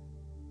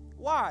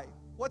 Why?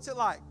 What's it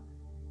like?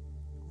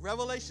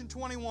 Revelation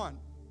 21.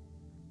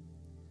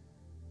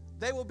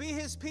 They will be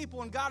his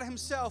people, and God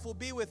himself will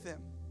be with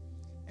them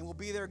and will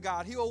be their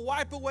God. He will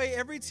wipe away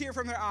every tear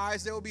from their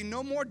eyes. There will be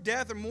no more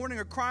death or mourning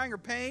or crying or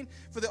pain,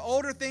 for the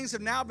older things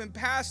have now been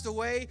passed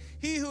away.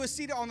 He who is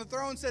seated on the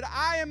throne said,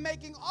 I am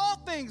making all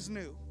things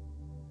new.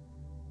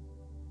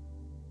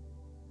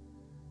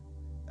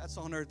 That's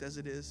on earth as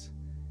it is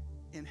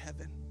in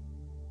heaven.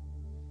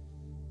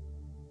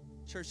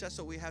 Church, that's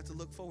what we have to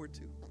look forward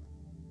to.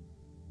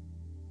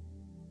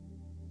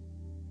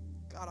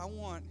 God, I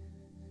want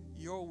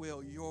your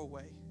will, your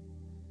way.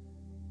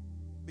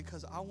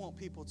 Because I want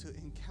people to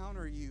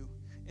encounter you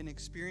and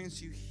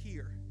experience you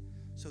here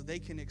so they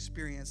can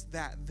experience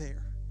that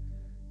there.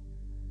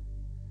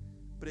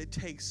 But it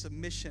takes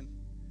submission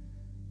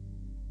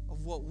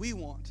of what we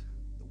want,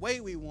 the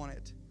way we want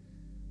it.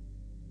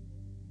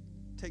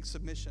 It takes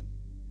submission.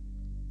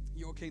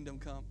 Your kingdom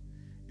come.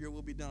 Your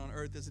will be done on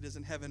earth as it is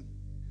in heaven.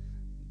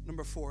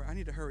 Number 4, I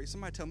need to hurry.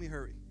 Somebody tell me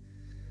hurry.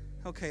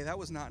 Okay, that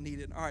was not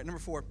needed. All right, number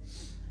 4.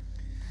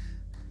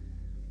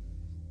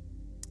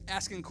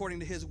 Asking according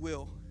to his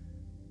will.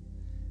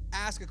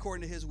 Ask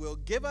according to his will.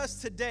 Give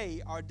us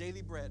today our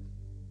daily bread.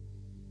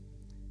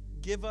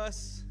 Give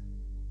us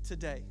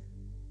today.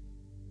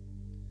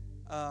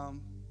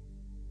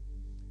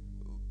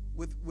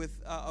 With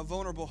a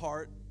vulnerable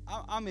heart,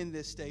 I'm in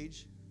this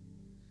stage.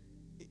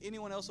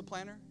 Anyone else a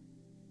planner?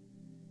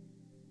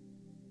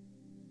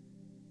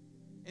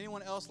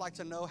 Anyone else like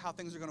to know how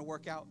things are going to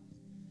work out?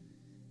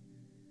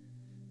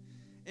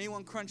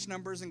 Anyone crunch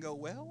numbers and go,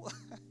 well,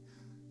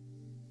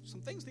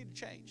 some things need to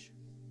change?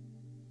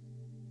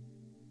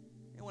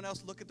 Anyone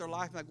else look at their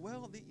life and like,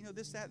 well,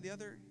 this, that, the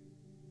other?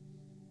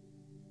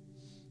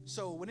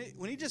 So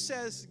when he just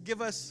says,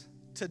 give us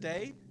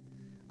today,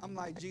 I'm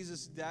like,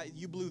 Jesus,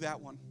 you blew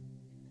that one.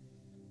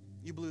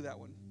 You blew that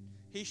one.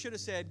 He should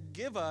have said,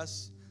 give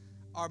us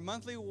our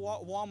monthly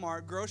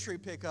Walmart grocery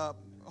pickup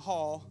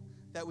haul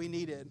that we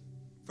needed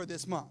for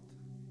this month.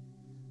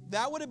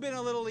 That would have been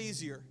a little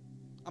easier.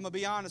 I'm going to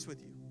be honest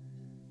with you.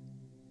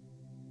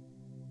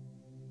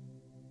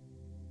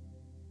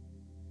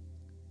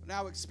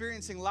 Now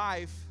experiencing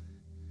life,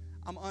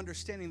 I'm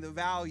understanding the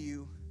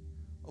value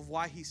of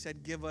why he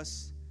said, give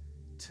us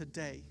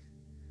today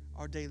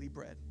our daily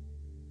bread.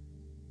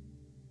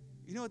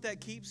 You know what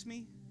that keeps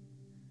me?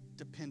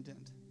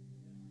 Dependent.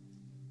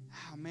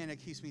 Oh, man, it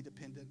keeps me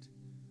dependent.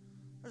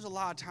 There's a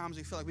lot of times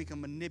we feel like we can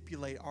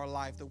manipulate our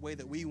life the way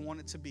that we want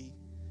it to be.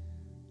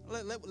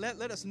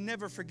 Let us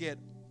never forget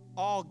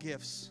all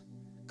gifts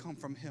come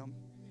from him.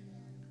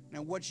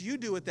 Now, what you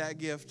do with that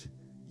gift,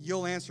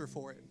 you'll answer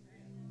for it.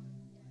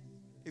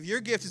 If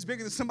your gift is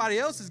bigger than somebody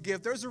else's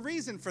gift, there's a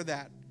reason for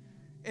that.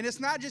 And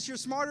it's not just you're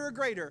smarter or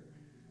greater.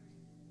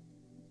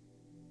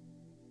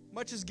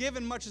 Much is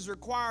given, much is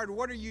required.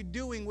 What are you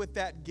doing with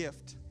that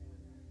gift?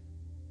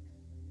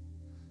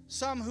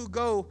 Some who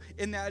go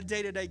in that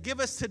day-to-day, give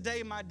us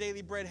today my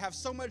daily bread, have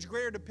so much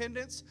greater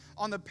dependence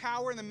on the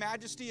power and the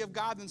majesty of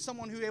God than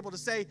someone who's able to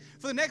say,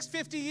 for the next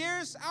 50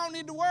 years, I don't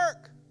need to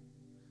work.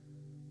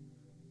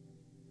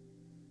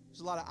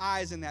 There's a lot of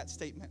I's in that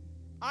statement.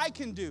 I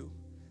can do.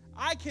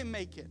 I can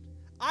make it.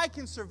 I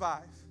can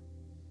survive.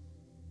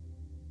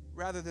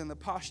 Rather than the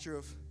posture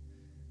of,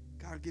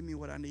 God, give me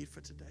what I need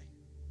for today.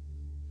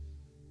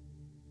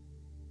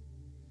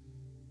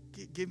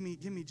 Give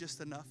me just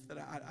enough that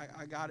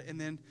I got it. And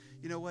then,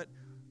 you know what?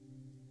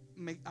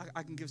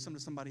 I can give some to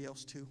somebody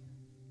else too.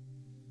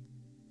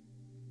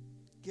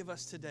 Give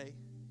us today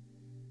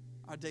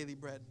our daily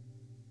bread.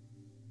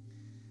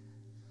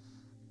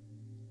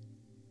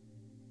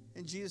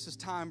 In Jesus'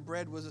 time,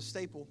 bread was a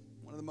staple,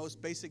 one of the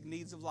most basic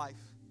needs of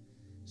life.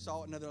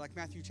 Saw another, like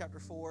Matthew chapter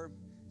 4, it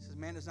says,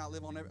 man does not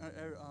live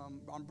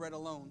on bread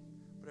alone,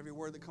 but every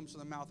word that comes from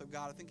the mouth of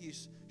God. I think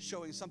he's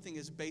showing something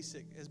as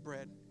basic as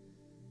bread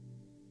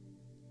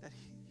that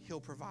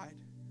he'll provide.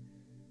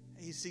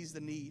 He sees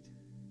the need.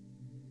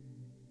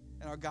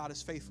 And our God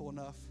is faithful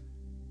enough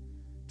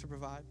to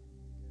provide.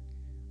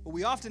 But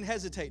we often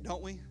hesitate,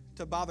 don't we,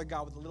 to bother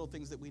God with the little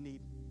things that we need.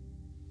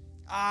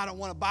 I don't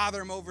want to bother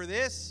him over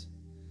this.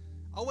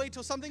 I'll wait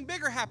till something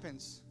bigger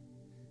happens.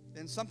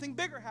 Then something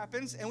bigger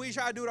happens, and we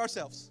try to do it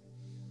ourselves.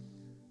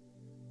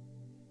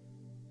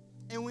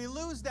 And we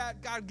lose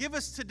that. God, give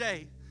us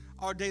today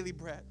our daily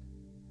bread.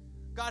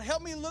 God,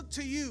 help me look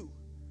to you.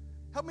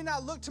 Help me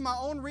not look to my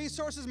own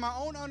resources, my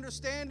own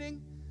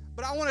understanding,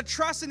 but I want to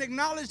trust and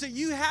acknowledge that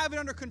you have it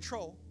under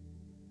control.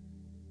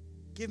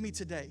 Give me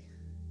today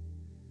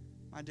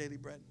my daily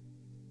bread.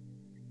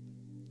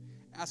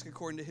 Ask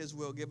according to his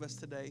will. Give us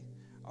today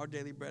our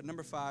daily bread.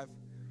 Number 5,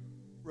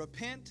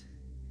 repent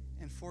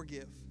and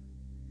forgive.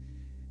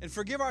 And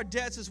forgive our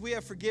debts as we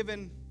have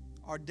forgiven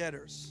our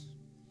debtors.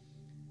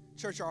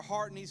 Church, our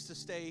heart needs to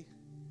stay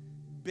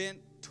bent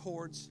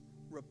towards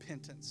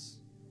repentance.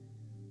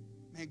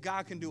 Man,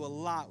 God can do a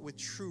lot with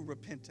true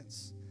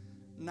repentance.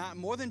 Not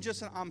more than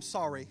just an I'm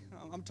sorry.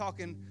 I'm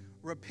talking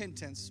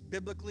repentance.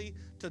 Biblically,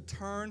 to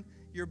turn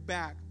your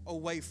back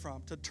away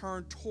from, to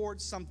turn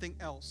towards something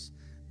else.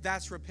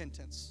 That's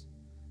repentance.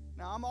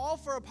 Now, I'm all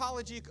for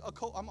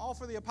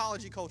the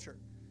apology culture.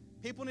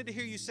 People need to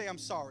hear you say I'm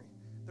sorry.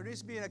 There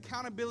needs to be an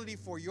accountability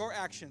for your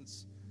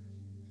actions.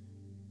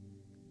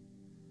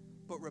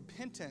 But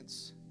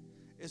repentance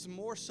is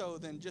more so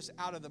than just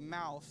out of the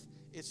mouth.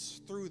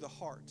 It's through the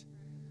heart.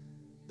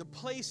 The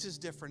place is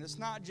different. It's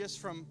not just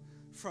from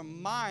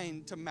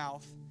mind to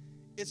mouth.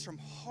 It's from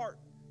heart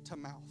to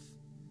mouth.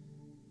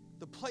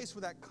 The place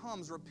where that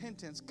comes,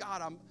 repentance.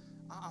 God,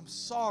 I'm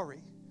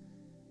sorry.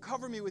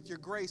 Cover me with your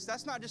grace.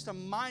 That's not just a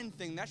mind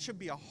thing. That should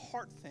be a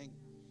heart thing.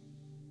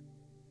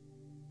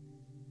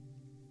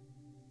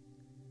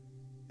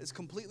 It's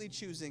completely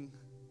choosing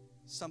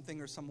something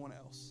or someone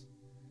else.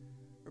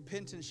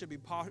 Repentance should be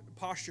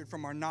postured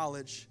from our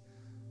knowledge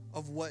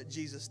of what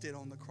Jesus did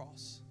on the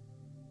cross.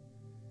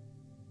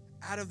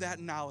 Out of that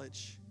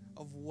knowledge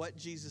of what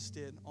Jesus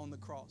did on the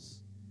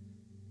cross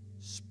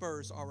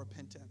spurs our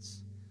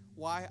repentance.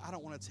 Why? I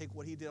don't want to take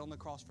what he did on the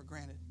cross for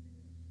granted.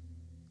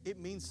 It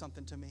means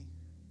something to me.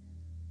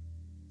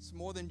 It's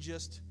more than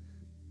just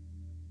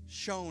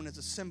shown as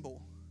a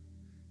symbol.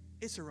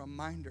 It's a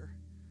reminder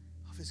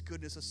of his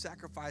goodness, a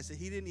sacrifice that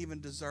he didn't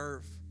even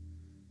deserve.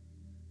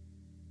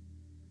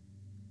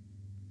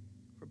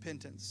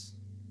 Repentance.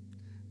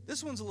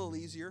 This one's a little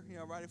easier,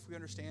 right? If we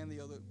understand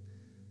the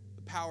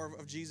power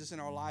of Jesus in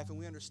our life and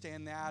we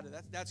understand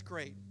that's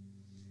great.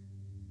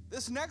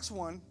 This next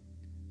one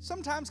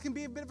sometimes can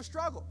be a bit of a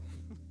struggle.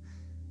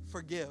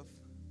 Forgive,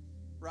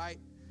 right?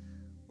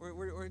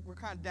 We're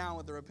kind of down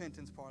with the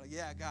repentance part. Like,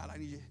 yeah, God, I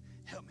need you.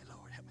 Help me,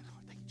 Lord. Help me,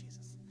 Lord. Thank you,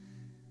 Jesus.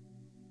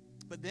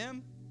 But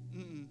them,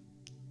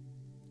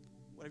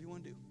 whatever you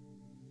want to do.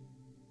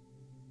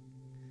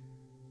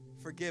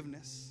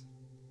 Forgiveness.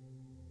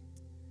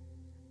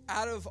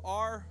 Out of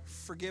our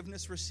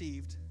forgiveness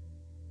received,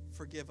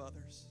 forgive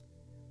others.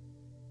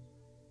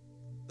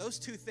 Those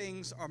two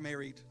things are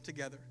married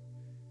together.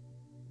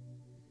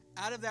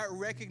 Out of that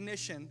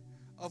recognition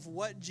of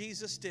what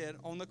Jesus did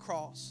on the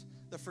cross,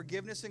 the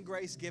forgiveness and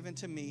grace given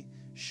to me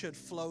should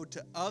flow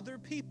to other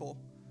people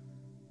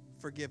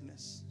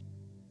forgiveness.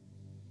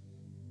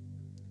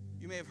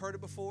 You may have heard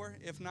it before.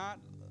 If not,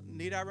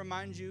 need I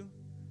remind you,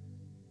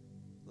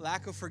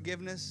 lack of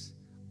forgiveness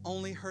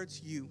only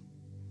hurts you.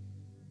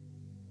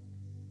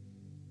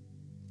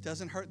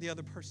 Doesn't hurt the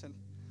other person.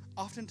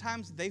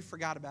 Oftentimes, they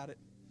forgot about it.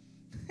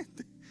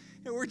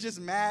 And we're just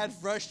mad,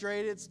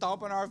 frustrated,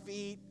 stomping our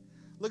feet,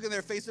 looking at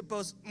their Facebook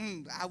posts.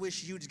 I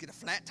wish you would just get a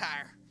flat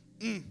tire.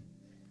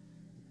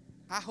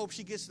 I hope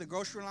she gets to the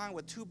grocery line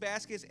with 2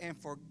 baskets and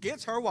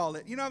forgets her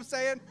wallet. You know what I'm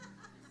saying?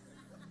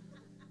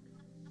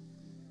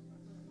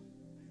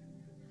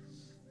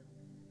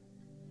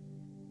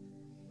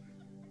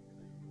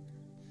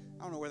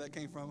 I don't know where that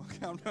came from.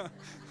 I'm going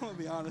to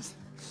be honest.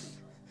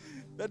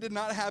 That did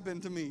not happen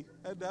to me.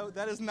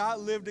 That is not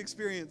lived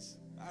experience.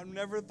 I've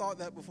never thought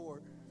that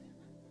before.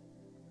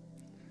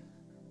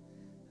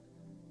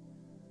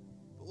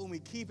 But when we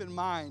keep in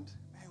mind,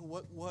 man,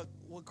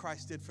 what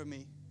Christ did for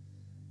me,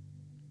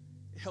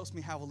 it helps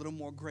me have a little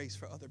more grace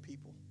for other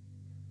people.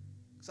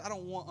 Because I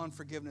don't want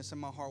unforgiveness in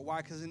my heart.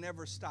 Why? Because it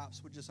never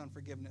stops with just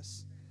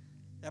unforgiveness.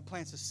 That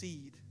plants a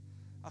seed.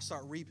 I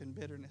start reaping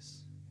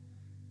bitterness.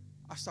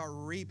 I start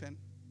reaping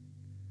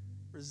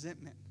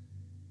resentment.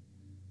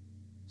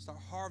 Start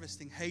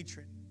harvesting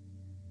hatred.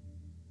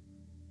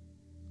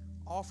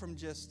 All from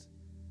just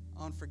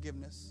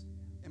unforgiveness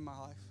in my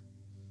life.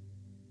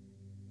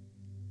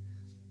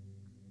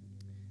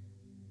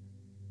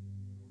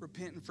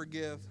 Repent and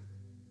forgive.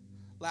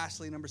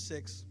 Lastly, number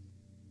 6.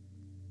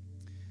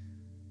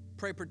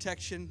 Pray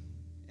protection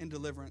and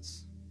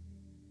deliverance.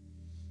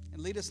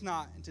 And lead us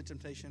not into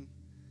temptation,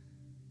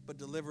 but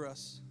deliver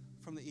us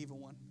from the evil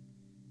one.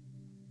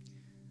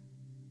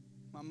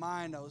 My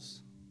mind, I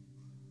was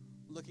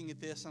looking at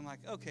this, I'm like,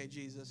 okay,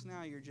 Jesus,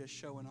 now you're just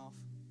showing off.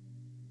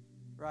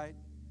 Right?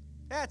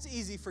 That's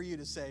easy for you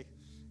to say.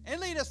 And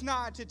lead us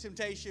not into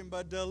temptation,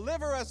 but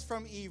deliver us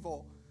from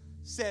evil,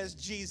 says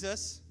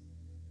Jesus.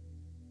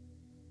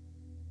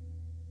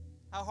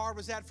 How hard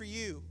was that for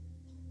you?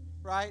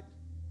 Right?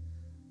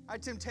 My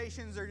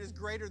temptations are just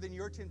greater than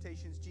your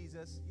temptations,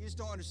 Jesus. You just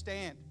don't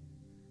understand.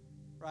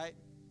 Right?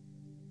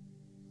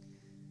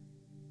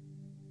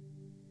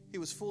 He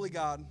was fully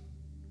God,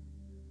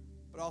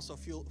 but also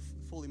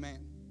fully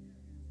man.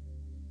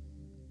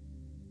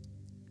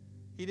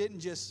 He didn't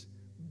just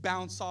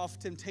bounce off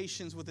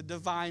temptations with a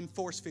divine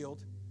force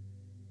field.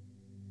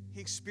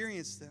 He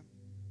experienced them.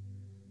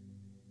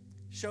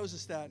 shows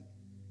us that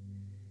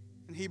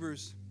in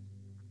Hebrews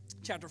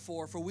chapter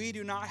 4. For we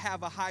do not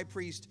have a high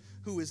priest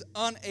who is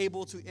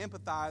unable to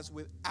empathize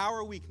with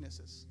our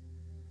weaknesses,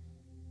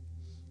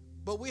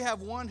 but we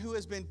have one who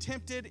has been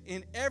tempted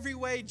in every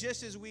way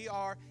just as we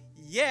are,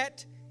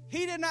 yet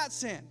he did not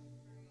sin.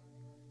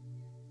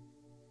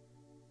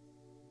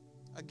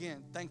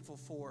 Again, thankful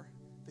for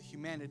the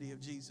humanity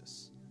of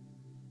Jesus.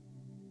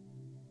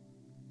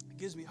 It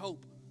gives me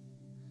hope.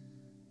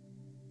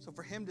 So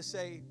for him to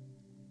say,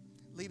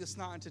 lead us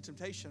not into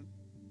temptation,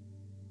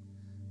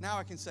 now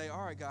I can say,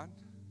 all right, God,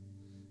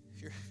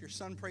 if your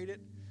son prayed it,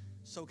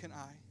 so can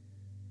I.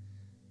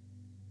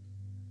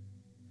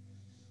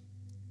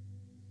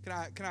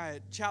 Can I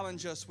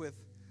challenge us with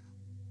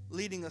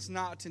leading us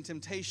not in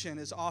temptation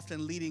is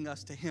often leading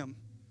us to him,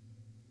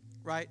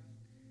 right?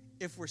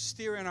 If we're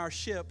steering our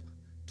ship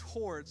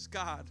towards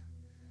God,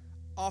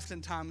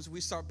 oftentimes we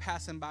start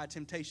passing by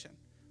temptation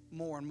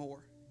more and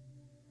more.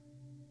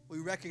 We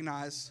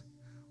recognize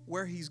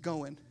where he's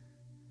going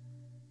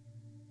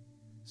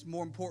is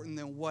more important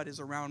than what is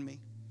around me.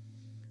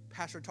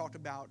 Pastor talked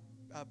about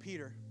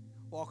Peter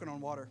walking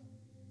on water.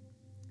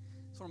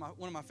 It's one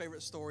of my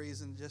favorite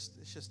stories, and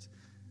it's just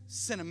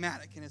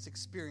cinematic in its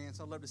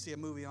experience. I'd love to see a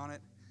movie on it.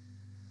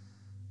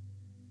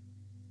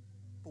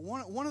 But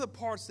one of the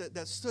parts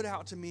that stood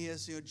out to me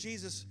is,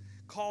 Jesus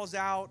calls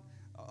out,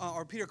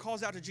 or Peter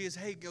calls out to Jesus,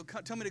 hey,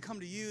 tell me to come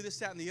to you, this,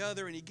 that, and the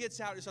other. And he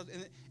gets out,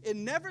 and it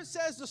never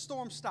says the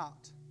storm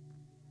stopped.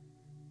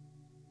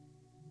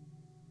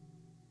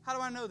 How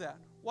do I know that?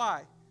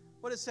 Why?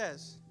 What it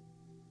says,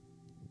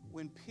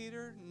 when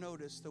Peter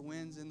noticed the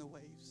winds and the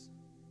waves,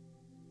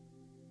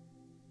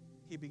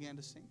 he began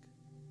to sink.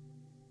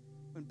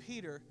 When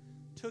Peter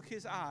took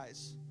his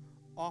eyes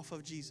off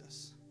of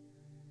Jesus,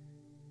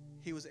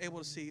 he was able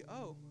to see,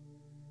 oh,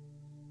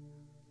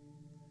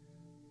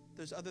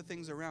 there's other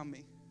things around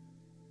me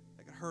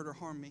that could hurt or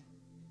harm me.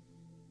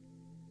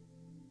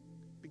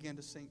 Began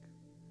to sink.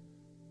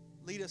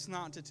 Lead us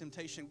not into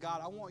temptation.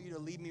 God, I want you to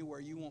lead me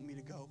where you want me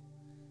to go.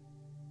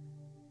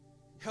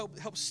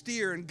 Help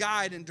steer and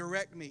guide and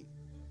direct me.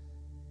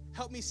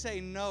 Help me say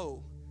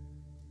no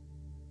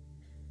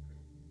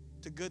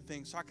to good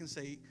things so I can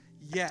say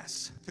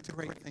yes to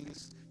great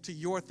things, to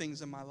your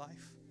things in my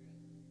life.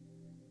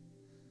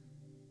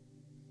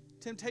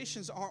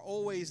 Temptations aren't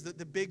always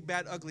the big,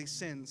 bad, ugly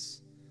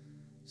sins.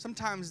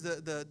 Sometimes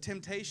the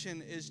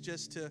temptation is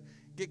just to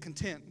get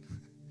content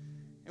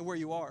in where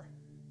you are.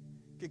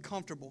 Get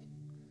comfortable.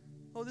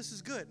 Oh, this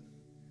is good.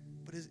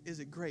 But is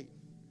it great?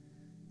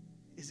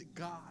 Is it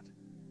God?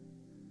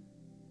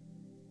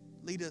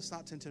 Lead us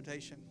not to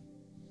temptation.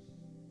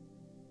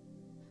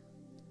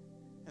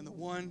 And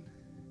one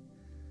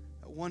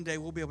day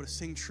we'll be able to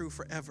sing true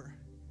forever.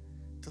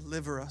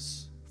 Deliver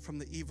us from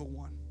the evil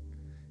one.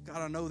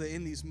 God, I know that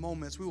in these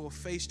moments we will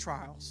face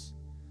trials.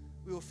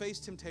 We will face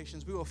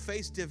temptations. We will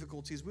face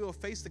difficulties. We will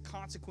face the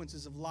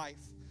consequences of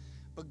life.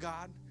 But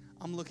God,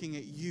 I'm looking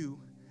at you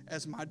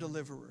as my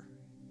deliverer.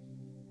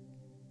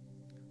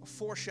 A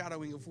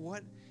foreshadowing of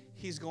what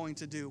he's going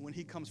to do when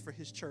he comes for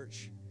his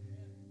church.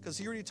 Because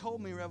he already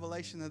told me in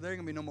Revelation that there are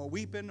going to be no more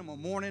weeping, no more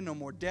mourning, no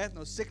more death,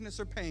 no sickness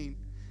or pain.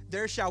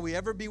 There shall we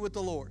ever be with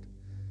the Lord.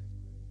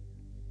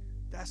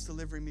 That's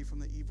delivering me from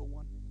the evil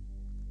one.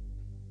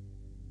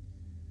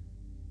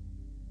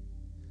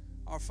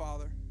 Our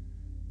Father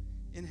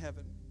in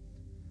heaven,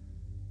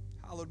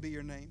 hallowed be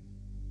your name.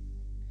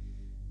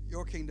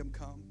 Your kingdom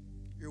come,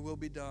 your will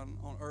be done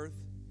on earth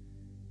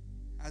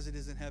as it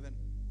is in heaven.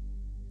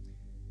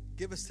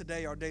 Give us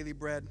today our daily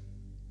bread.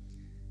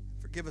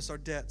 Forgive us our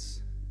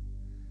debts,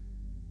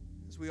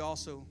 as we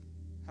also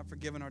have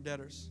forgiven our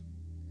debtors.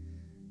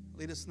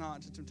 Lead us not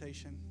into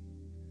temptation,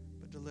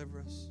 but deliver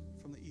us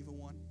from the evil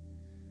one.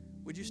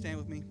 Would you stand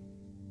with me?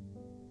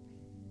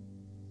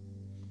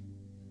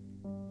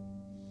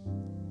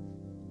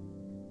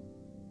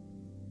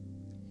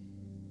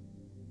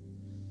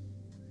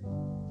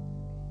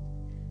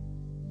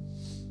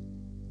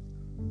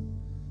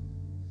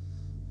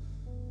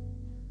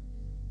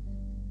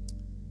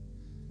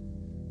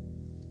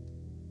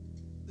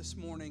 This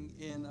morning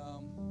in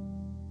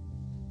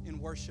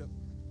worship,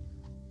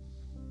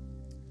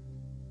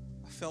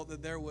 I felt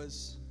that there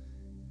was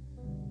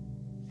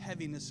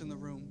heaviness in the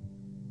room.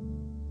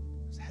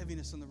 There's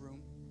heaviness in the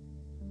room.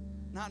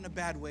 Not in a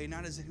bad way,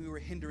 not as if we were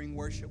hindering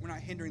worship. We're not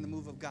hindering the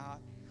move of God.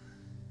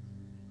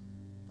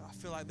 But I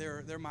feel like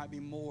there might be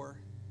more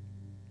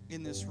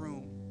in this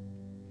room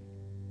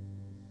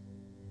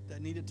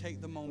that need to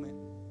take the moment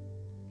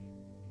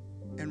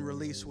and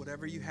release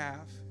whatever you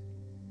have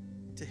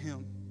to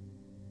him.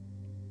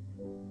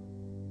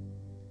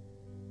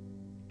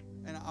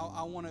 And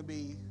I want to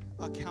be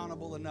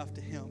accountable enough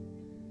to him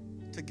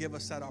to give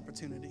us that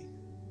opportunity.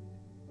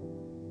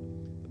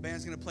 The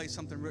band's going to play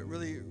something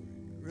really,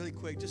 really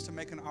quick just to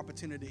make an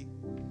opportunity.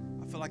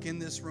 I feel like in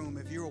this room,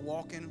 if you were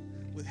walking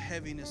with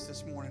heaviness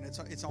this morning,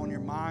 it's on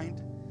your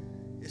mind.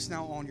 It's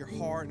now on your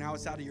heart. Now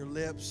it's out of your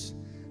lips.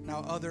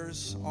 Now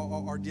others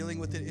are dealing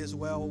with it as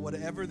well.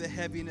 Whatever the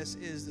heaviness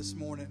is this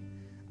morning,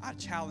 I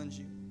challenge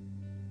you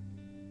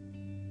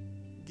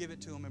give it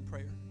to him in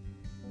prayer.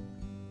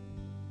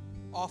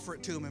 Offer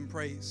it to him in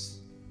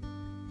praise.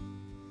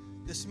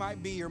 This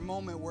might be your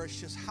moment where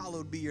it's just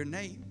hallowed be your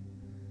name.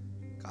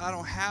 God, I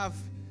don't have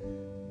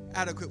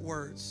adequate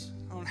words.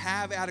 I don't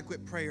have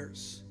adequate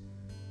prayers.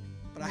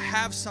 But I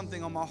have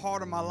something on my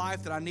heart or my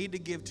life that I need to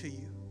give to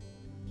you.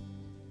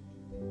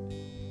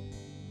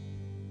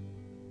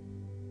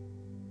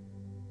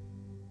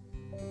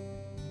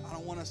 I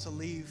don't want us to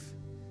leave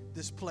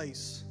this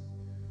place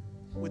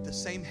with the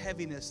same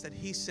heaviness that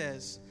he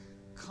says,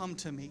 come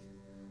to me,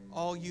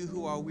 all you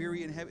who are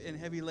weary and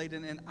heavy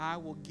laden, and I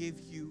will give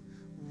you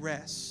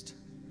rest.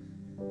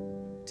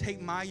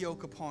 Take my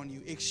yoke upon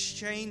you.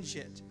 Exchange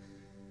it.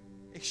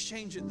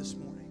 Exchange it this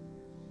morning.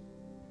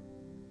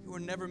 You were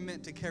never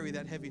meant to carry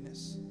that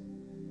heaviness.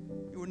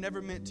 You were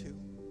never meant to.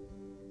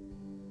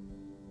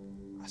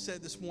 I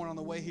said this morning on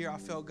the way here, I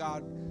felt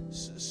God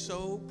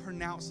so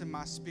pronounced in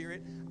my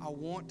spirit. I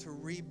want to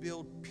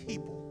rebuild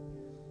people.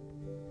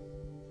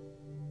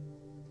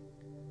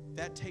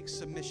 That takes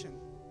submission.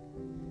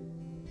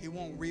 He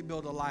won't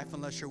rebuild a life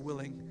unless you're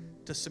willing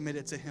to submit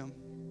it to him.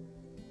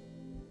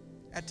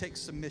 That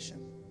takes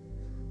submission.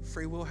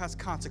 Free will has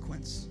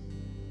consequence.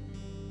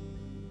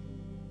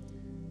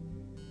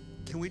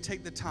 Can we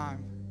take the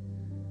time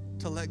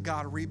to let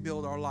God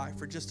rebuild our life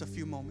for just a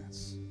few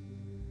moments?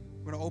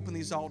 We're going to open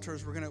these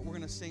altars. We're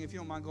going to sing. If you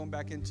don't mind going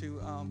back into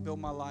Build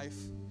My Life.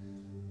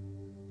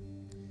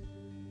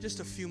 Just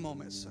a few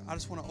moments. I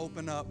just want to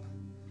open up.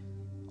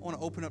 I want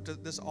to open up to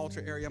this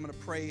altar area. I'm going to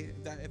pray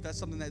that if that's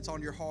something that's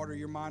on your heart or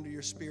your mind or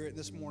your spirit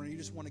this morning, you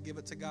just want to give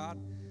it to God,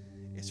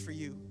 it's for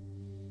you.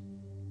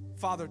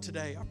 Father,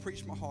 today I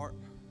preach my heart.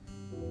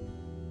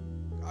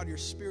 God, your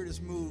spirit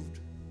is moved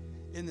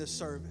in this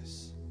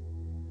service.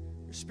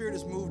 Your spirit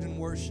is moved in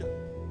worship.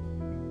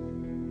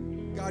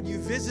 God, you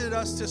visited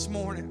us this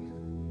morning.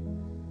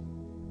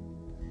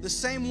 The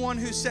same one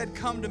who said,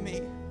 come to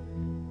me.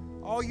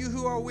 All you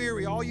who are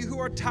weary, all you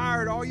who are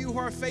tired, all you who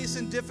are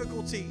facing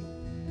difficulty.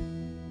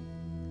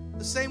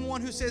 The same one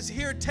who says,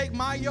 here, take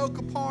my yoke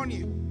upon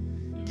you.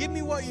 Give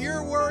me what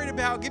you're worried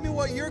about. Give me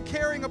what you're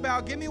caring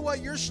about. Give me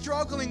what you're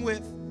struggling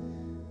with.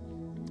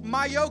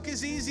 My yoke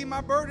is easy.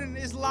 My burden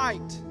is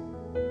light.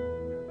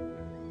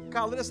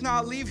 God, let us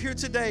not leave here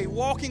today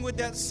walking with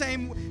that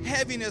same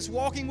heaviness,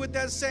 walking with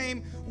that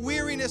same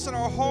weariness in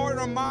our heart,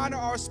 our mind,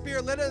 our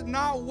spirit. Let it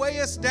not weigh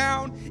us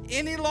down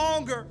any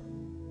longer.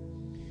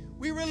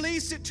 We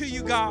release it to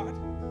you, God.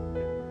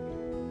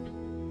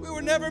 We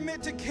were never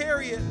meant to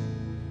carry it.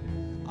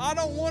 I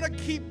don't want to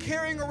keep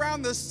carrying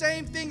around the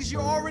same things you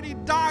already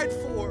died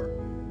for.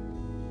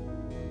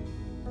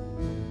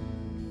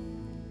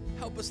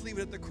 Help us leave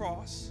it at the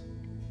cross.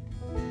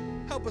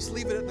 Help us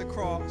leave it at the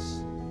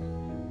cross.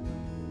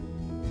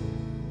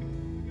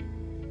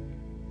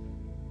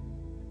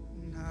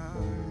 And I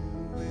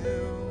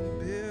will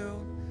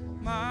build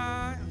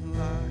my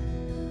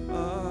life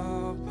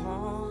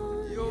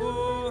upon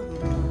your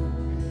love.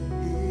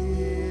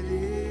 It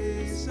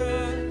is a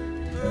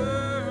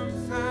firm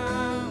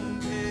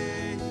foundation.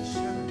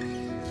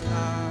 I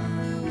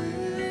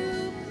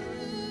will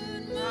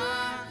put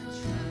my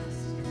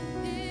trust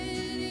in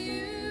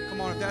you. Come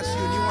on, if that's you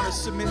and you want to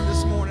submit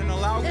this morning,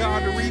 allow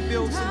God to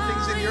rebuild some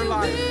things in your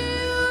life.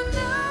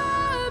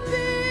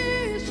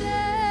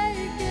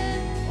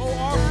 Oh,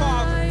 our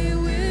Father,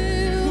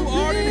 who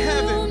art in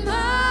heaven,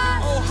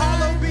 oh,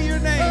 hallowed be your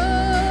name.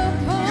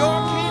 Your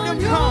kingdom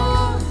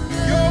come,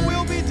 your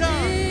will be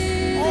done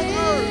on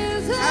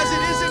earth as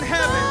it is in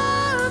heaven.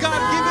 God,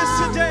 give us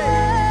today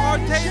our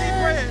daily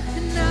bread.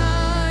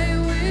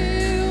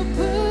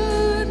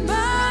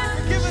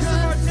 Forgive us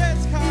of our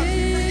debts, God.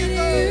 Forgive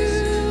those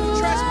who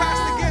trespass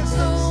against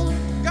us.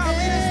 God,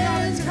 lead us not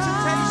into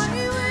temptation,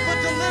 but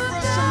deliver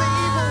us from the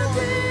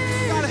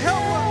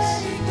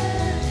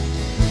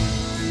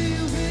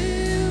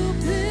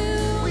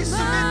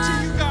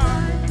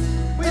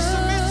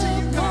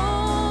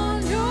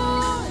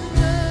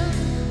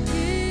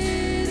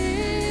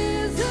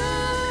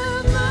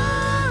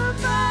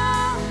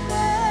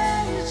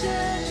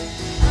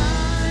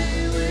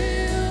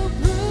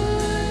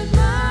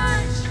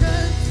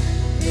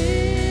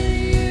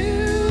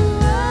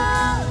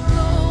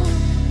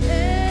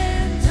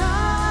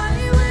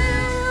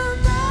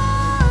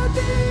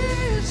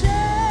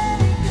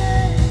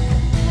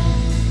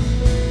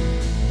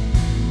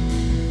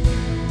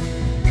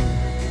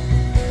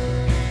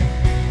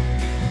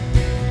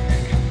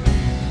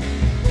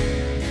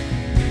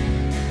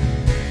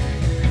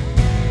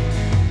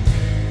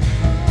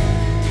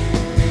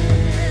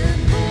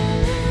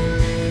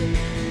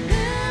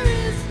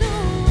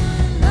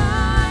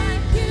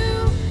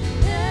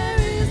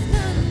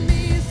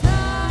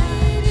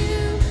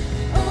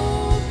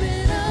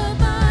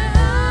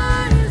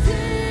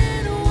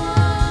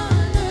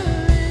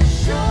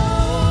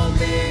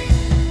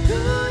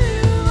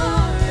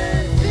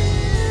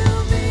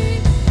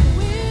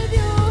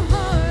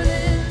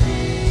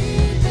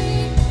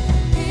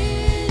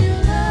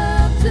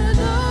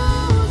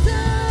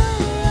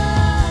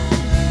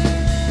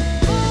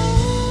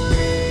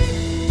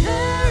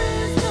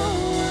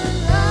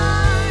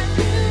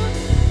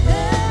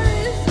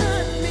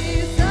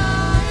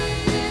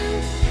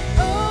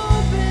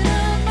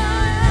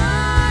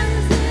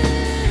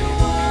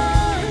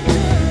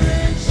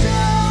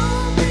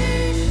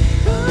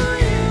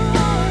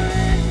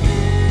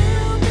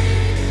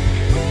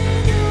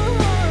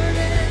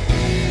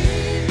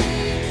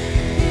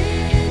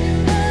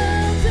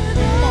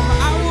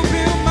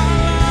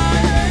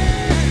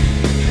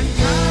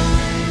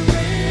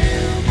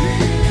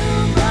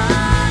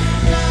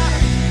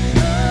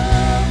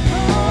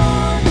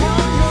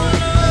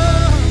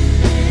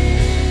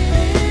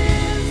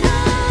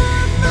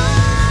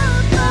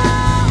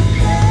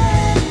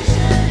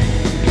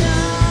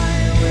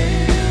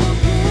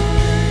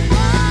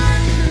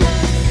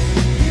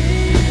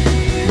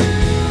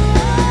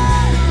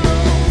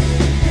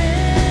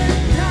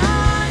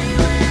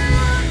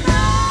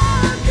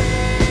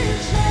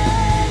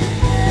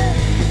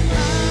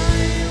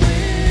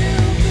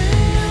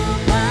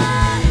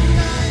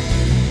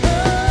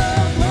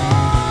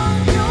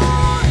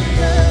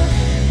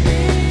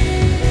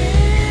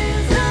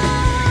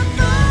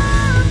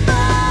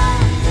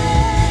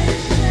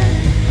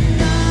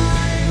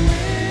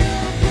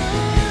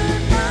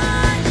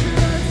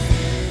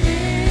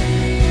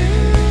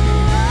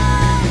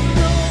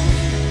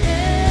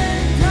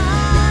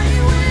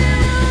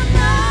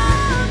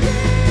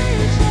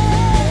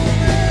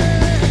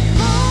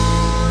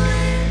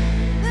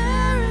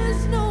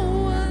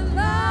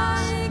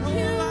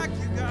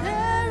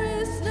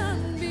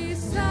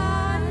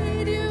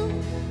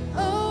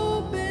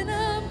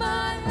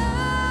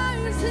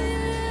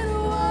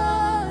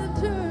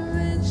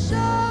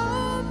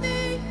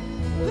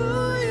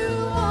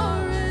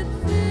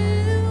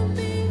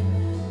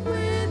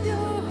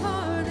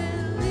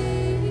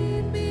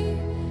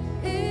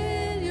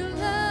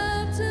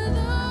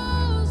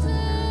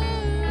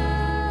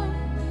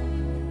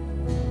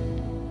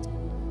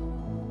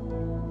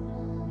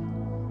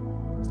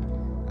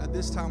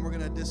this time, we're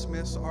going to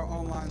dismiss our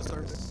online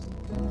service.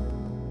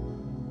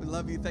 We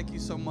love you. Thank you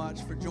so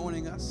much for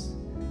joining us.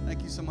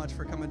 Thank you so much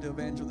for coming to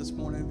Evangel this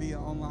morning via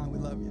online. We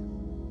love you.